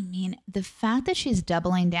 I mean, the fact that she's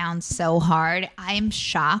doubling down so hard, I'm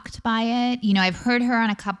shocked by it. I've heard her on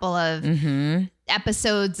a couple of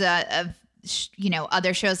episodes of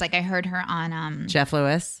other shows. Like I heard her on Jeff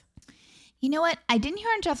Lewis. You know what? I didn't hear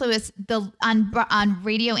on Jeff Lewis on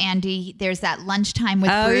Radio Andy. There's that lunchtime with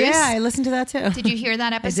Bruce. Oh yeah, I listened to that too. Did you hear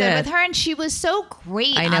that episode with her? And she was so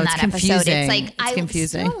great I know, on it's that confusing. episode. It's like it's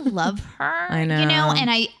confusing. I still love her. I know.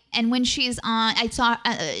 And when she's on, I saw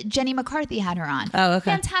Jenny McCarthy had her on. Oh, okay.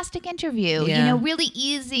 Fantastic interview. Yeah. Really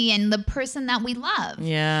easy and the person that we love.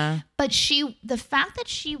 Yeah. But the fact that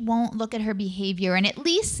she won't look at her behavior and at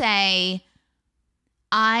least say,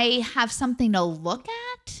 I have something to look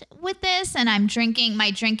at with this and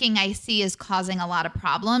my drinking I see is causing a lot of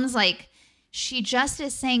problems. Like she just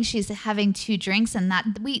is saying she's having 2 drinks and that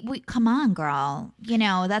we come on, girl,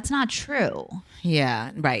 that's not true.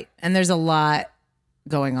 Yeah. Right. And there's a lot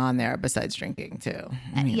going on there besides drinking too.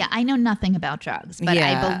 I know nothing about drugs, but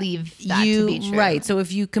I believe that to be true. Right. So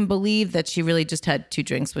if you can believe that she really just had 2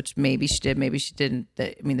 drinks, which maybe she did, maybe she didn't.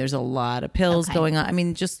 There's a lot of pills going on. I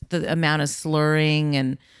mean, just the amount of slurring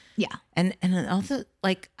and and also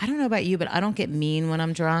like, I don't know about you, but I don't get mean when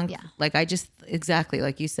I'm drunk. Yeah. Like I just, exactly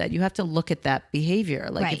like you said, you have to look at that behavior.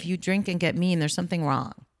 Like if you drink and get mean, there's something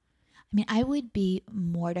wrong. I mean, I would be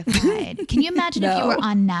mortified. Can you imagine if you were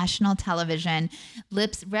on national television,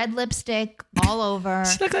 red lipstick all over?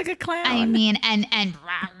 She looked like a clown. I mean, and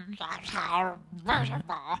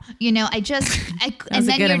you know, and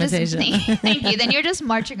then you're imitation. just thank you. Then you're just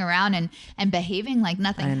marching around and behaving like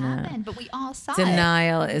nothing happened, but we all saw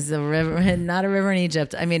Denial is a river, not a river in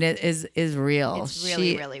Egypt. I mean, it is real. It's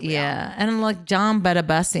really, really real. Yeah, and like John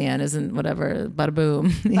Badabussian isn't whatever, bada boom.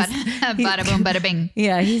 Bada boom, bada bing.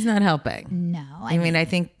 Yeah, he's not helping. No, I mean, I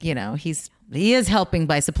think he is helping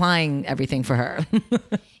by supplying everything for her.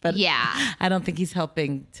 But yeah, I don't think he's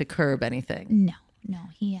helping to curb anything. No,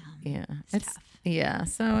 he Yeah, it's tough. Yeah,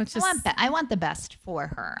 so it's just I want the best for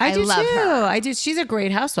her. I do love too. her. I do. She's a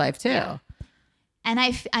great housewife too. Yeah. And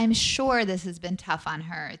I'm sure this has been tough on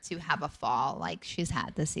her to have a fall like she's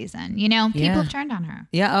had this season. You know, people have turned on her.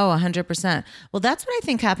 Yeah. Oh, 100%. Well, that's what I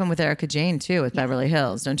think happened with Erica Jane too with Beverly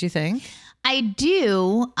Hills. Don't you think? I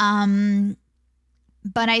do.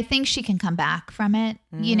 But I think she can come back from it,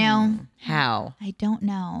 you know? How? I don't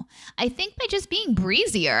know. I think by just being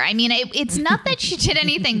breezier. I mean, it's not that she did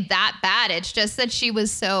anything that bad. It's just that she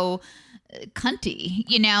was so cunty,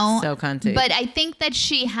 you know? So cunty. But I think that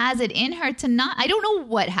she has it in her to not, I don't know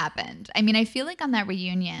what happened. I mean, I feel like on that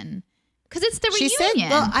reunion, because it's the reunion. She said,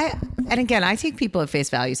 well, and again, I take people at face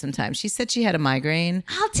value sometimes. She said she had a migraine.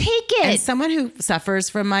 I'll take it. And someone who suffers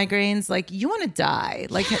from migraines, like, you want to die.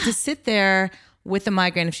 Like, to sit there with a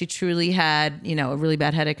migraine, if she truly had, you know, a really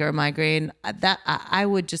bad headache or a migraine, that I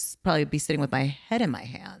would just probably be sitting with my head in my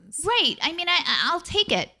hands. Right. I mean, I'll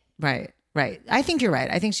take it. Right. I think you're right.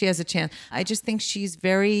 I think she has a chance. I just think she's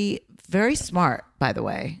very, very smart, by the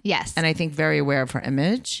way. Yes. And I think very aware of her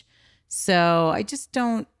image. So I just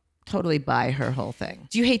don't totally buy her whole thing.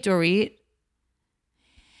 Do you hate Dorit?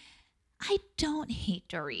 I don't hate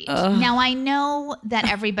Dorit. Now, I know that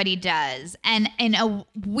everybody does, and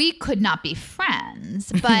we could not be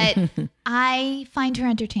friends, but I find her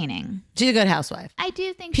entertaining. She's a good housewife. I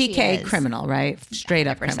do think she PK is. criminal, right? Straight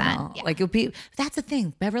up 100%, criminal. yeah. Like, it would be, that's the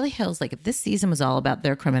thing. Beverly Hills, like, if this season was all about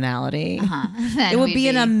their criminality, Then it would we'd be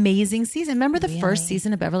an amazing season. Remember the first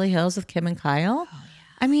season of Beverly Hills with Kim and Kyle? Oh, yeah.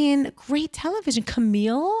 I mean, great television.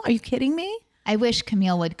 Camille, are you kidding me? I wish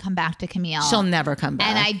Camille would come back to Camille. She'll never come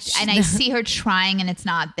back. And I see her trying and it's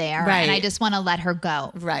not there. Right. And I just want to let her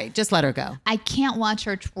go. Right. Just let her go. I can't watch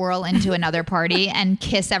her twirl into another party and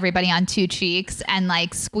kiss everybody on two cheeks and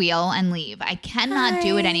like squeal and leave. I cannot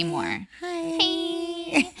do it anymore. Hi.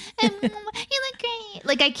 Hey, you look great.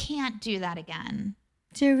 Like, I can't do that again.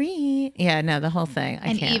 Dorit. Yeah, no, the whole thing.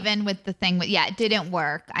 I can't. Even with the thing, it didn't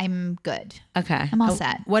work. I'm good. Okay. I'm all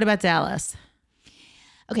set. What about Dallas?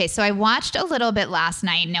 Okay, so I watched a little bit last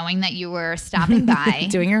night knowing that you were stopping by.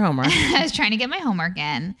 Doing your homework. I was trying to get my homework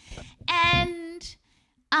in.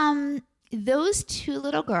 And those two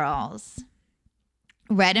little girls,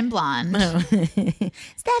 red and blonde. Oh.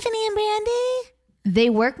 Stephanie and Brandy. They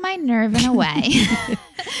work my nerve in a way.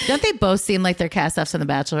 Don't they both seem like they're cast-offs on The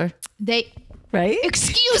Bachelor? Right?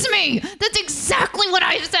 Excuse me. That's exactly what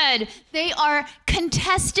I said. They are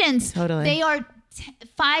contestants. Totally. They are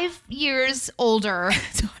 5 years older,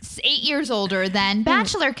 8 years older than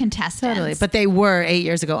Bachelor contestants. Totally. But they were 8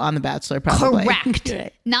 years ago on The Bachelor, probably. Correct.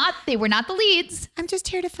 Right. They were not the leads. I'm just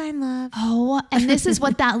here to find love. Oh, and this is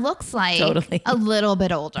what that looks like. Totally. A little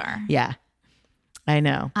bit older. Yeah. I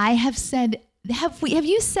know. I have said, have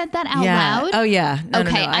you said that out loud? Oh, yeah. No,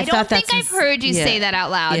 okay. no. I don't think I've heard you say that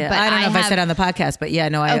out loud. Yeah. But I don't know if I said it on the podcast, but yeah,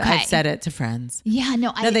 no, I've said it to friends. Yeah,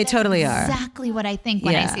 no, they totally are. Exactly what I think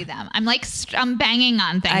when I see them. I'm like, I'm banging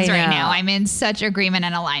on things right now. I'm in such agreement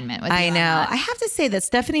and alignment with you. I know. I have to say that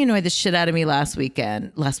Stephanie annoyed the shit out of me last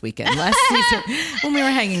season, when we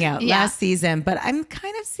were hanging out last season. But I'm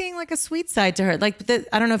kind of seeing like a sweet side to her. Like,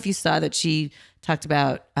 I don't know if you saw that she talked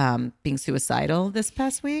about being suicidal this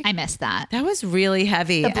past week. I missed that. That was really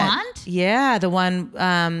heavy. The blonde? Yeah, the one.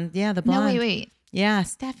 The blonde. No, wait. Yeah,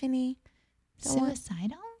 Stephanie.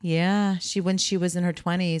 Suicidal? Yeah, when she was in her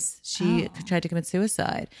 20s, she tried to commit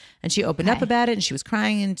suicide, and she opened up about it, and she was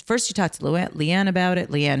crying. And first, she talked to Leanne about it.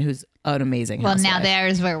 Leanne, who's an amazing housewife. Well, now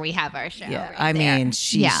there's where we have our show. Yeah, right I there. mean,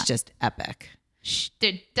 she's just epic.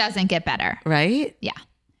 It doesn't get better, right? Yeah,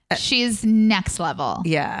 she's next level.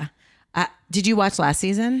 Yeah. Did you watch last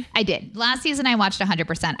season? I did. Last season, I watched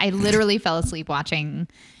 100%. I literally fell asleep watching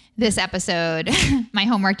this episode. My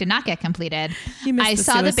homework did not get completed. You missed I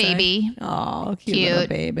saw the baby. Oh, cute little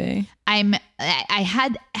baby.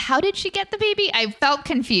 how did she get the baby? I felt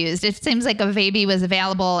confused. It seems like a baby was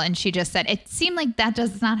available and she just said, it seemed like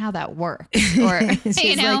that's not how that works. Or,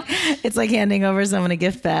 you know, it's like handing over someone a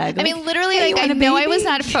gift bag. I mean, literally, hey, like, I know I was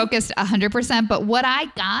not focused 100%, but what I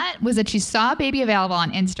got was that she saw a baby available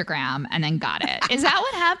on Instagram and then got it. Is that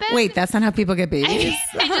what happened? Wait, that's not how people get babies?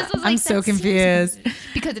 I just was like, I'm so confused.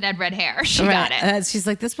 Because it had red hair. She got it. She's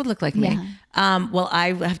like, this would look like me. Well,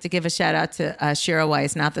 I have to give a shout out to Shira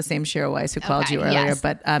Weiss, not the same Shira Weiss who called you earlier,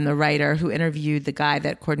 but the writer who interviewed the guy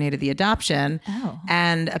that coordinated the adoption. Oh.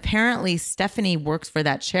 And apparently Stephanie works for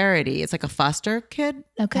that charity. It's like a foster kid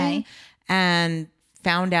thing, and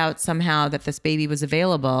found out somehow that this baby was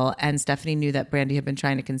available. And Stephanie knew that Brandy had been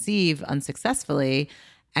trying to conceive unsuccessfully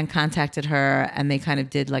and contacted her, and they kind of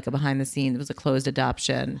did like a behind the scenes. It was a closed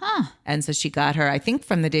adoption. And so she got her, I think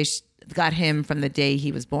got him from the day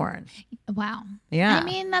he was born. Wow. Yeah. I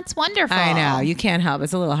mean, that's wonderful. I know. You can't help.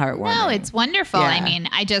 It's a little heartwarming. No, it's wonderful. Yeah. I mean,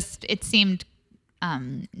 it seemed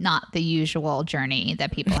not the usual journey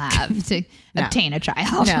that people have to obtain a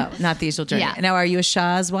child. No, not the usual journey. Yeah. Now, are you a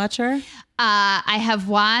Shah's watcher? I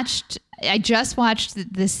just watched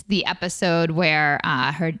the episode where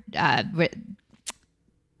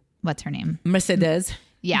what's her name? Mercedes.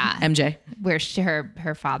 Yeah. MJ. Where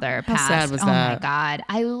her father passed. How sad was that? that? Oh my God.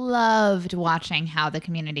 I loved watching how the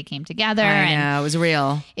community came together. I know. It was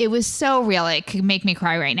real. It was so real. It could make me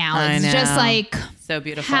cry right now. I It's know. just like So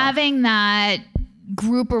beautiful. having that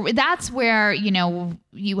group. That's where, you know,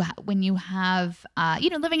 when you have,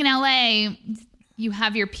 living in LA, you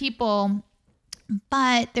have your people,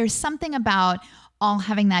 but there's something about all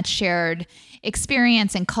having that shared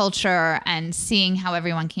experience and culture and seeing how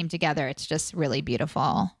everyone came together. It's just really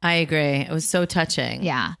beautiful. I agree. It was so touching.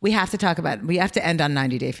 Yeah. We have to end on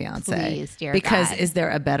 90 Day Fiancé. Please, dear Because God. is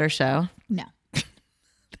there a better show? No. It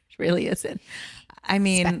really isn't. I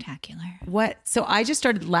mean, Spectacular. what? So I just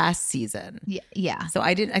started last season. Yeah. So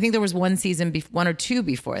I think there was one or two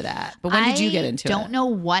before that. But when did you get into it? I don't know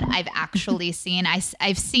what I've actually seen.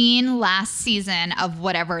 I've seen last season of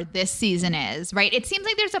whatever this season is, right? It seems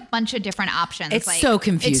like there's a bunch of different options. It's like, so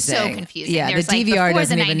confusing. It's so confusing. Yeah, there's the DVR like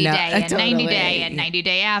doesn't the even 90 know. day and Totally. 90 day and 90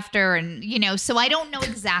 day after. And, so I don't know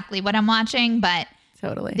exactly what I'm watching, but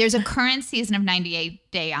Totally. there's a current season of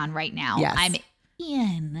 98 Day on right now. Yes. I'm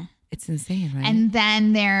in. It's insane, right? And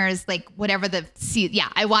then there's like whatever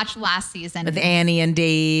I watched last season. With Annie and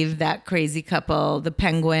Dave, that crazy couple, the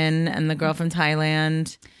penguin and the girl from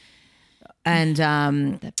Thailand, and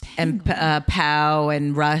Pao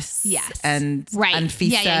and Russ, Yes. and Right.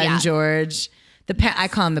 Anfisa Yeah. and George. I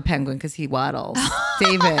call him the penguin because he waddles.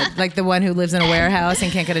 David, like the one who lives in a warehouse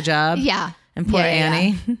and can't get a job. Yeah. And poor Yeah.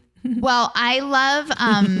 Annie. Well, I love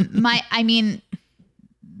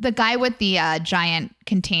the guy with the giant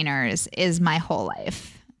containers is my whole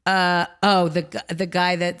life. The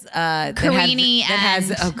guy that's Karini that has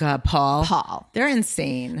and Paul. Paul. They're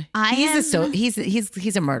insane. He's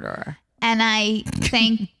a murderer. And I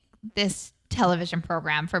thank this television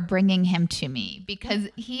program for bringing him to me because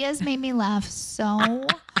he has made me laugh so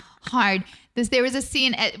hard. There was a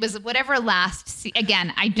scene, it was whatever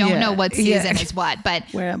again, I don't know what season is what, but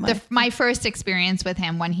Where am I? my first experience with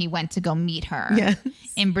him when he went to go meet her Yes.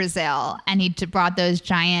 in Brazil, and he brought those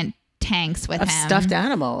giant tanks with Of him. stuffed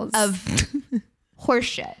animals. Of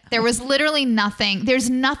horseshit. There was literally nothing. There's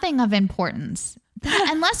nothing of importance.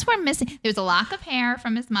 Unless we're missing. There's a lock of hair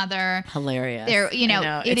from his mother. Hilarious.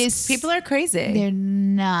 It is. People are crazy. They're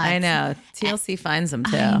nuts. I know. TLC finds them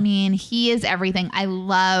too. I mean, he is everything. I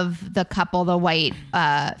love the couple, the white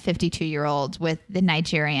 52-year-old with the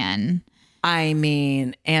Nigerian. I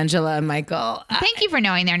mean, Angela and Michael. Thank you for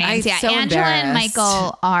knowing their names. I'm so Angela and embarrassed.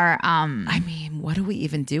 Michael are. I mean, what do we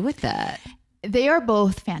even do with that? They are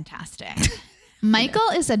both fantastic. Michael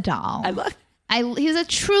is a doll. He's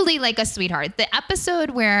truly like a sweetheart. The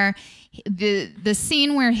episode where the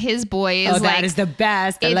scene where his boys that is the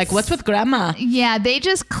best. They're like, what's with grandma? Yeah, they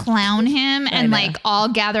just clown him and like all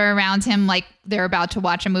gather around him like they're about to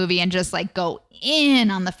watch a movie and just like go in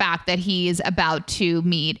on the fact that he's about to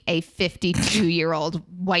meet a 52-year-old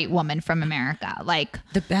white woman from America. Like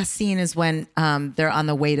The best scene is when they're on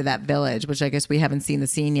the way to that village, which I guess we haven't seen the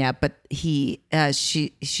scene yet. But she's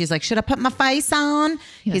like, should I put my face on?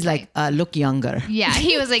 He's like, look younger. Yeah,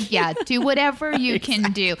 he was like, yeah, do whatever you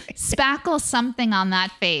can do. Spackle something on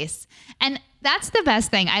that face. And that's the best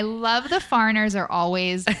thing. I love the foreigners are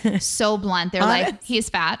always so blunt. They're like, he's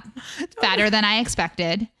fat, fatter than I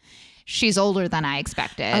expected. She's older than I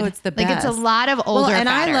expected. Oh, it's the best. Like it's a lot of older. And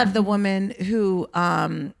fatter. I love the woman who's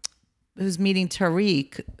meeting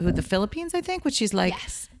Tariq, who the Philippines, I think, which she's like,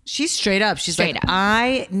 Yes. She's straight up. She's Straight like, up.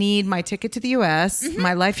 I need my ticket to the US.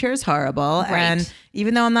 My life here is horrible. Right. And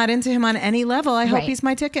even though I'm not into him on any level, I hope Right. he's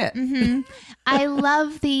my ticket. I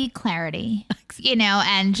love the clarity,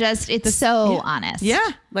 and just it's so honest. Yeah,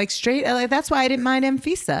 like straight. Like, that's why I didn't mind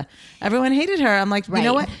Anfisa. Everyone hated her. I'm like, you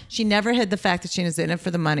know Right. what? She never hid the fact that she was in it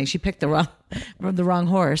for the money. She picked the wrong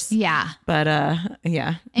horse. Yeah. But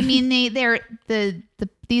yeah. I mean,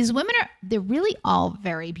 these women they're really all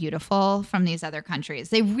very beautiful from these other countries.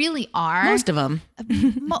 They really are. Most of them.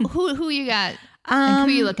 Who you got? Like, who are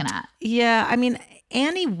you looking at? Yeah, I mean,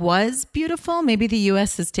 Annie was beautiful. Maybe the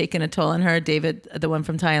U.S. has taken a toll on her. David, the one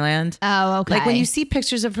from Thailand. Oh, okay. Like when you see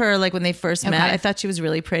pictures of her, like when they first met, Okay. I thought she was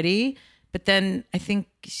really pretty. But then I think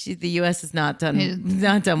the U.S. has not done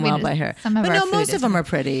well by her. Some of but our no, food most of is- them are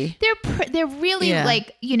pretty. They're really Yeah.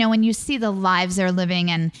 like, when you see the lives they're living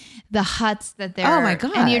and the huts that they're. Oh, my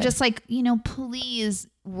God. And you're just like, please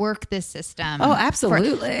work this system. Oh,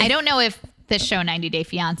 absolutely. I don't know if this show 90 Day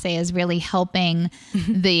Fiance is really helping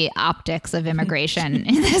the optics of immigration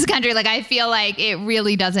in this country. Like, I feel like it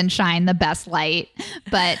really doesn't shine the best light,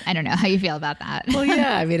 but I don't know how you feel about that. Well,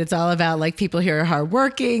 yeah. I mean, it's all about like people here are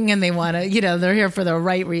hardworking and they want to, they're here for the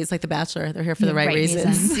right reasons. Like The Bachelor, they're here for the right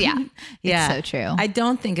reasons. Yeah. Yeah. It's so true. I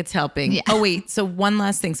don't think it's helping. Yeah. Oh, wait. So one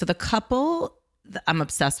last thing. So the couple, I'm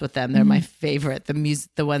obsessed with them. They're my favorite.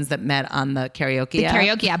 The ones that met on the karaoke app.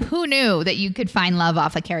 Karaoke app. Who knew that you could find love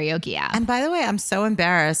off a karaoke app? And by the way, I'm so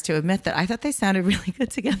embarrassed to admit that I thought they sounded really good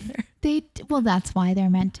together. Well, that's why they're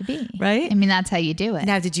meant to be. Right? I mean, that's how you do it.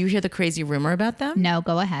 Now, did you hear the crazy rumor about them? No,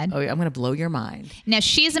 go ahead. Oh, I'm going to blow your mind. Now,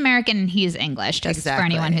 she's American and he's English, just for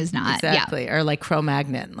anyone who's not. Exactly. Or like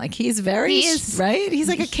Cro-Magnon. Like he's very, right? He's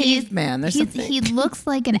like a caveman. There's something. He looks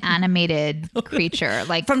like an animated creature.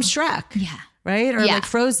 Like From Shrek. Yeah. Right? Or Yeah. like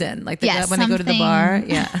Frozen. Like Yeah, when they go to the something- bar.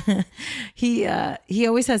 Yeah. He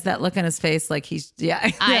always has that look on his face like he's,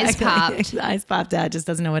 Eyes popped. Eyes popped out. Just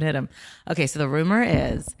doesn't know what hit him. Okay. So the rumor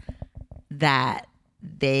is that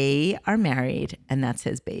they are married and that's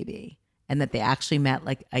his baby. And that they actually met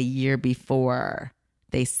like a year before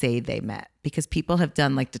they say they met. Because people have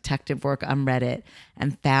done like detective work on Reddit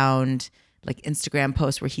and found like Instagram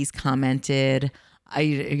posts where he's commented,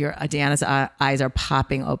 Deanna's eyes are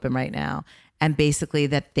popping open right now. And basically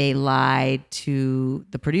that they lied to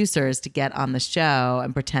the producers to get on the show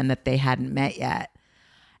and pretend that they hadn't met yet.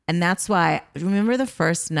 And that's why, remember the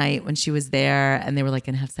first night when she was there and they were like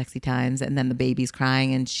going to have sexy times and then the baby's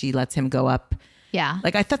crying and she lets him go up. Yeah.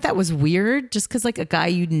 Like I thought that was weird just because like a guy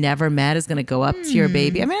you'd never met is going to go up to your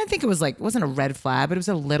baby. I mean, I think it was like, it wasn't a red flag, but it was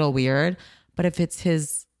a little weird. But if it's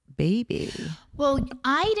his baby. Well,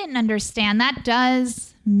 I didn't understand. That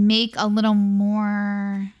does make a little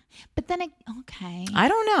more, but then okay. I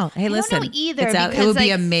don't know. Hey, listen. don't know either It because, would be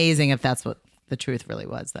like- amazing if that's what the truth really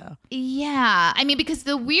was, though. Yeah. I mean, because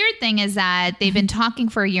the weird thing is that they've been talking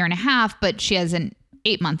for a year and a half, but she has an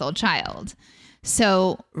 8-month-old child.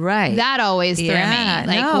 So Right. that always threw me. Like,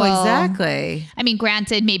 no, well, exactly. I mean,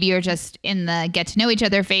 granted, maybe you're just in the get to know each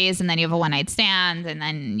other phase and then you have a one night stand and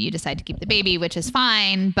then you decide to keep the baby, which is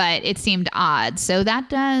fine, but it seemed odd. So that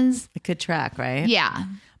does, It could track, right? yeah.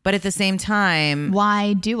 But at the same time,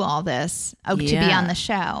 Why do all this? Oh, to be Yeah. on the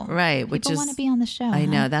show. right, which People is want to be on the show. I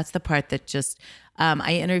huh? know that's the part that just.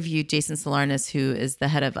 I interviewed Jason Solarnis, who is the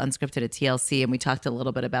head of Unscripted at TLC, and we talked a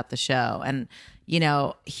little bit about the show. And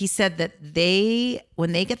he said that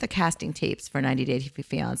when they get the casting tapes for 90 Day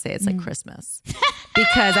Fiance, it's like Christmas,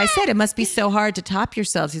 because I said it must be so hard to top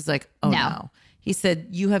yourselves. He's like, oh no. He said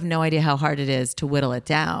you have no idea how hard it is to whittle it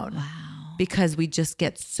down. Wow. Because we just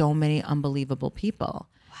get so many unbelievable people.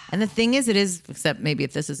 And the thing is, except maybe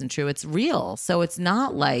if this isn't true, it's real. So it's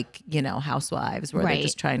not like, Housewives where they're Right.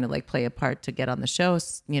 just trying to like play a part to get on the show,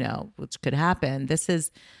 which could happen.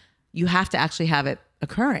 You have to actually have it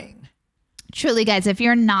occurring. Truly, guys, if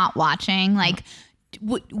you're not watching, like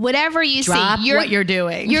whatever you Drop see, what you're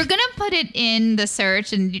doing. You're going to put it in the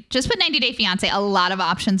search and just put 90 Day Fiance. A lot of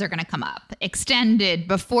options are going to come up. Extended,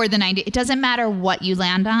 before the 90. It doesn't matter what you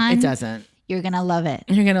land on. It doesn't. You're going to love it.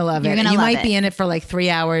 You're going to love You're it. gonna You love might it. be in it for like 3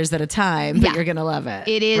 hours at a time, but Yeah. you're going to love it.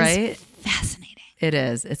 It is right? fascinating. It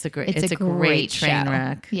is. It's a great show. train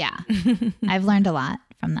wreck. Yeah. I've learned a lot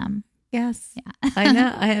from them. Yes. Yeah. I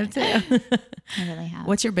know. I have too. I really have.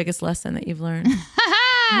 What's your biggest lesson that you've learned?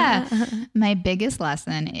 My biggest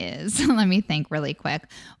lesson is, let me think really quick.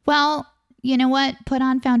 Well, you know what? Put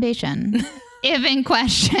on foundation. If in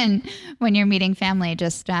question, when you're meeting family,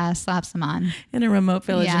 just slap some on. In a remote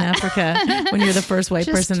village in Yeah. Africa, when you're the first white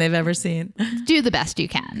person they've ever seen. Do the best you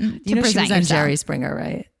can to She present was on yourself. Jerry Springer,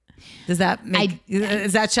 right? Does that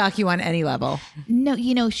does that shock you on any level?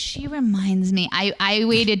 No, she reminds me. I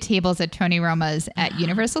waited tables at Tony Roma's at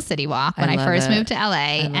Universal City Walk when I first moved to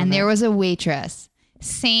LA, and there was a waitress.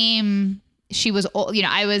 Same. She was old.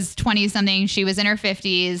 I was 20 something. She was in her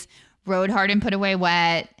 50s. Rode hard and put away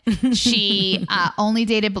wet. She only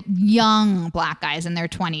dated young Black guys in their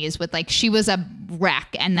 20s with she was a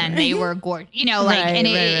wreck, and then they were gorgeous,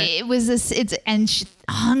 it was this, and she's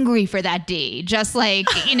hungry for that D, just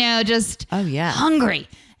just oh yeah, hungry.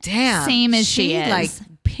 Damn. Same as she is.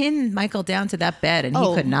 Pinned Michael down to that bed and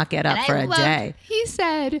he could not get up for a day. He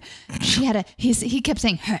said he kept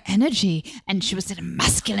saying her energy, and she was a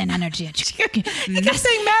masculine energy. And he kept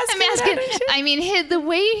saying masculine energy. I mean, the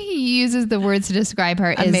way he uses the words to describe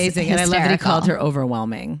her is amazing. Hysterical. And I love that he called her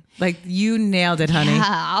overwhelming. You nailed it, honey. Yeah,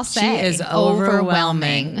 I'll say. She is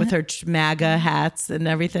overwhelming with her MAGA hats and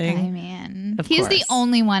everything. I mean, he's the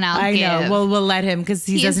only one out there. I know. Well, we'll let him because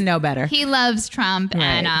he doesn't know better. He loves Trump. Right.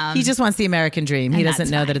 And he just wants the American dream. He doesn't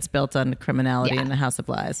know that it's built on criminality in the House of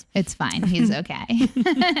Lies. It's fine. He's okay.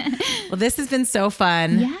 Well, this has been so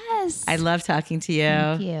fun. Yes. I love talking to you.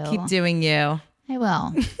 Thank you. Keep doing you. I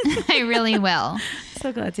will. I really will.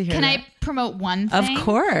 So glad to hear Can that. I promote one thing? Of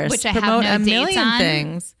course. Which I promote have no a dates million on.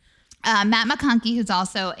 Things. Matt McConkey, who's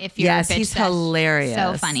also, if you're a bitch, he's hilarious.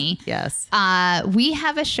 So funny. Yes. We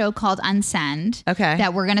have a show called Unsend. Okay.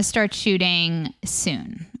 That we're going to start shooting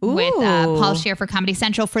soon with Ooh. Paul Scheer for Comedy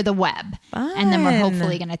Central for the web. Fun. And then we're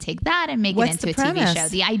hopefully going to take that and make What's it into the a premise? TV show.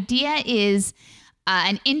 The idea is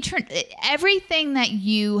everything that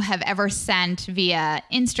you have ever sent via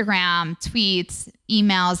Instagram, tweets,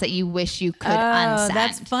 emails that you wish you could unsend.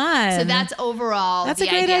 That's fun. So that's overall. That's the a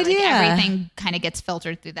great idea. Everything kind of gets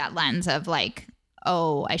filtered through that lens of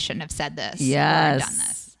oh, I shouldn't have said this. Yes. Or done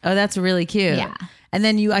this. Oh, that's really cute. Yeah. And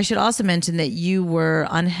then I should also mention that you were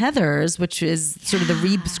on Heathers, which is sort of the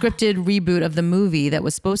scripted reboot of the movie that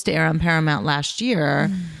was supposed to air on Paramount last year.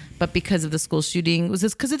 But because of the school shooting, was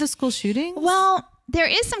this because of the school shooting? Well, there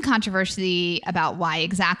is some controversy about why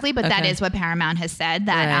exactly, but that is what Paramount has said,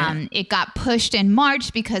 that it got pushed in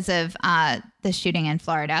March because of the shooting in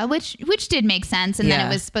Florida, which did make sense. And then it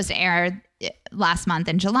was supposed to air last month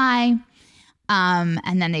in July.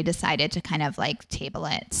 And then they decided to kind of table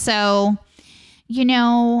it. So,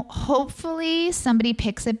 hopefully somebody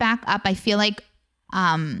picks it back up. I feel like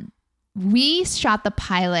we shot the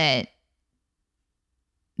pilot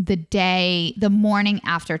the morning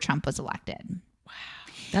after Trump was elected. Wow.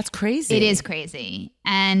 That's crazy. It is crazy.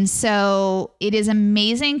 And so it is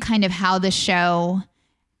amazing kind of how the show,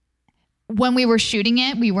 when we were shooting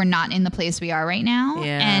it, we were not in the place we are right now.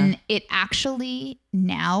 Yeah. And it actually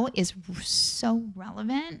now is so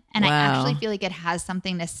relevant. And I actually feel like it has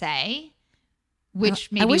something to say,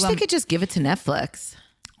 which maybe I wish they could just give it to Netflix.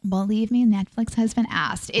 Believe me, Netflix has been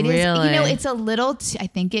asked. It really? is, it's a little, I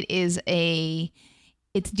think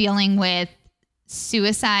it's dealing with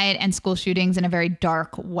suicide and school shootings in a very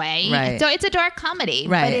dark way. Right. So it's a dark comedy,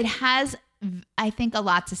 right. but it has, I think, a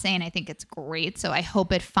lot to say, and I think it's great. So I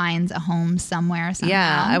hope it finds a home somewhere, somehow.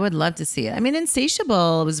 Yeah, I would love to see it. I mean,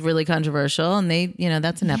 Insatiable was really controversial, and they,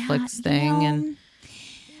 that's a Netflix thing, and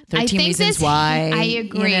 13 Reasons Why. I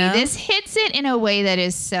agree. This hits it in a way that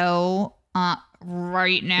is so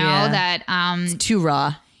right now that it's too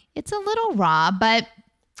raw. It's a little raw, but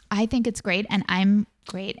I think it's great, and I'm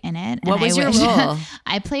great in it. What was your role?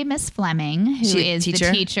 I played Miss Fleming, who is the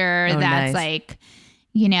teacher that's nice.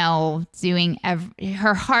 doing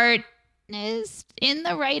her heart is in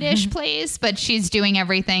the right-ish place, but she's doing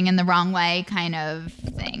everything in the wrong way kind of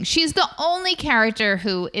thing. She's the only character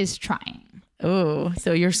who is trying. Oh,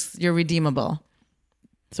 so you're redeemable.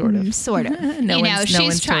 Sort of. Sort of.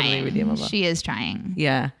 She's trying. Totally redeemable. She is trying.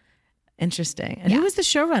 Yeah. Interesting. And who was the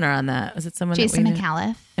showrunner on that? Was it someone Jason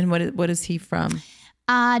McAuliffe. And what is he from?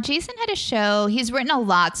 Jason had a show. He's written a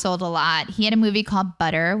lot, sold a lot. He had a movie called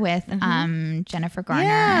Butter with Jennifer Garner.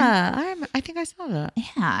 Yeah, I think I saw that. Yeah,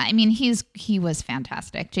 I mean, he was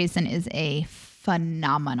fantastic. Jason is a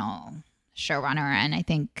phenomenal showrunner, and I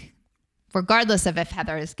think regardless of if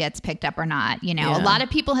Heathers gets picked up or not, a lot of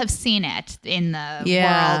people have seen it in the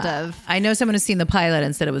world of. I know someone has seen the pilot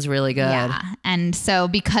and said it was really good. Yeah, and so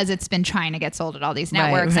because it's been trying to get sold at all these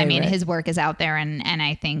networks, his work is out there, and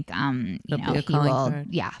I think he will.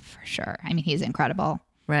 Yeah, for sure. I mean, he's incredible.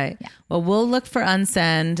 Right. Yeah. Well, we'll look for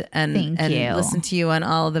Unsend and listen to you on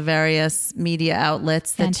all of the various media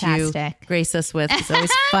outlets that you grace us with. It's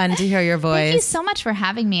always fun to hear your voice. Thank you so much for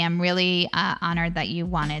having me. I'm really honored that you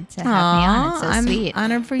wanted to have me on. It's so sweet. I'm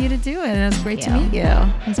honored for you to do it. And it was great to meet you.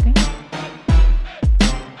 It was great.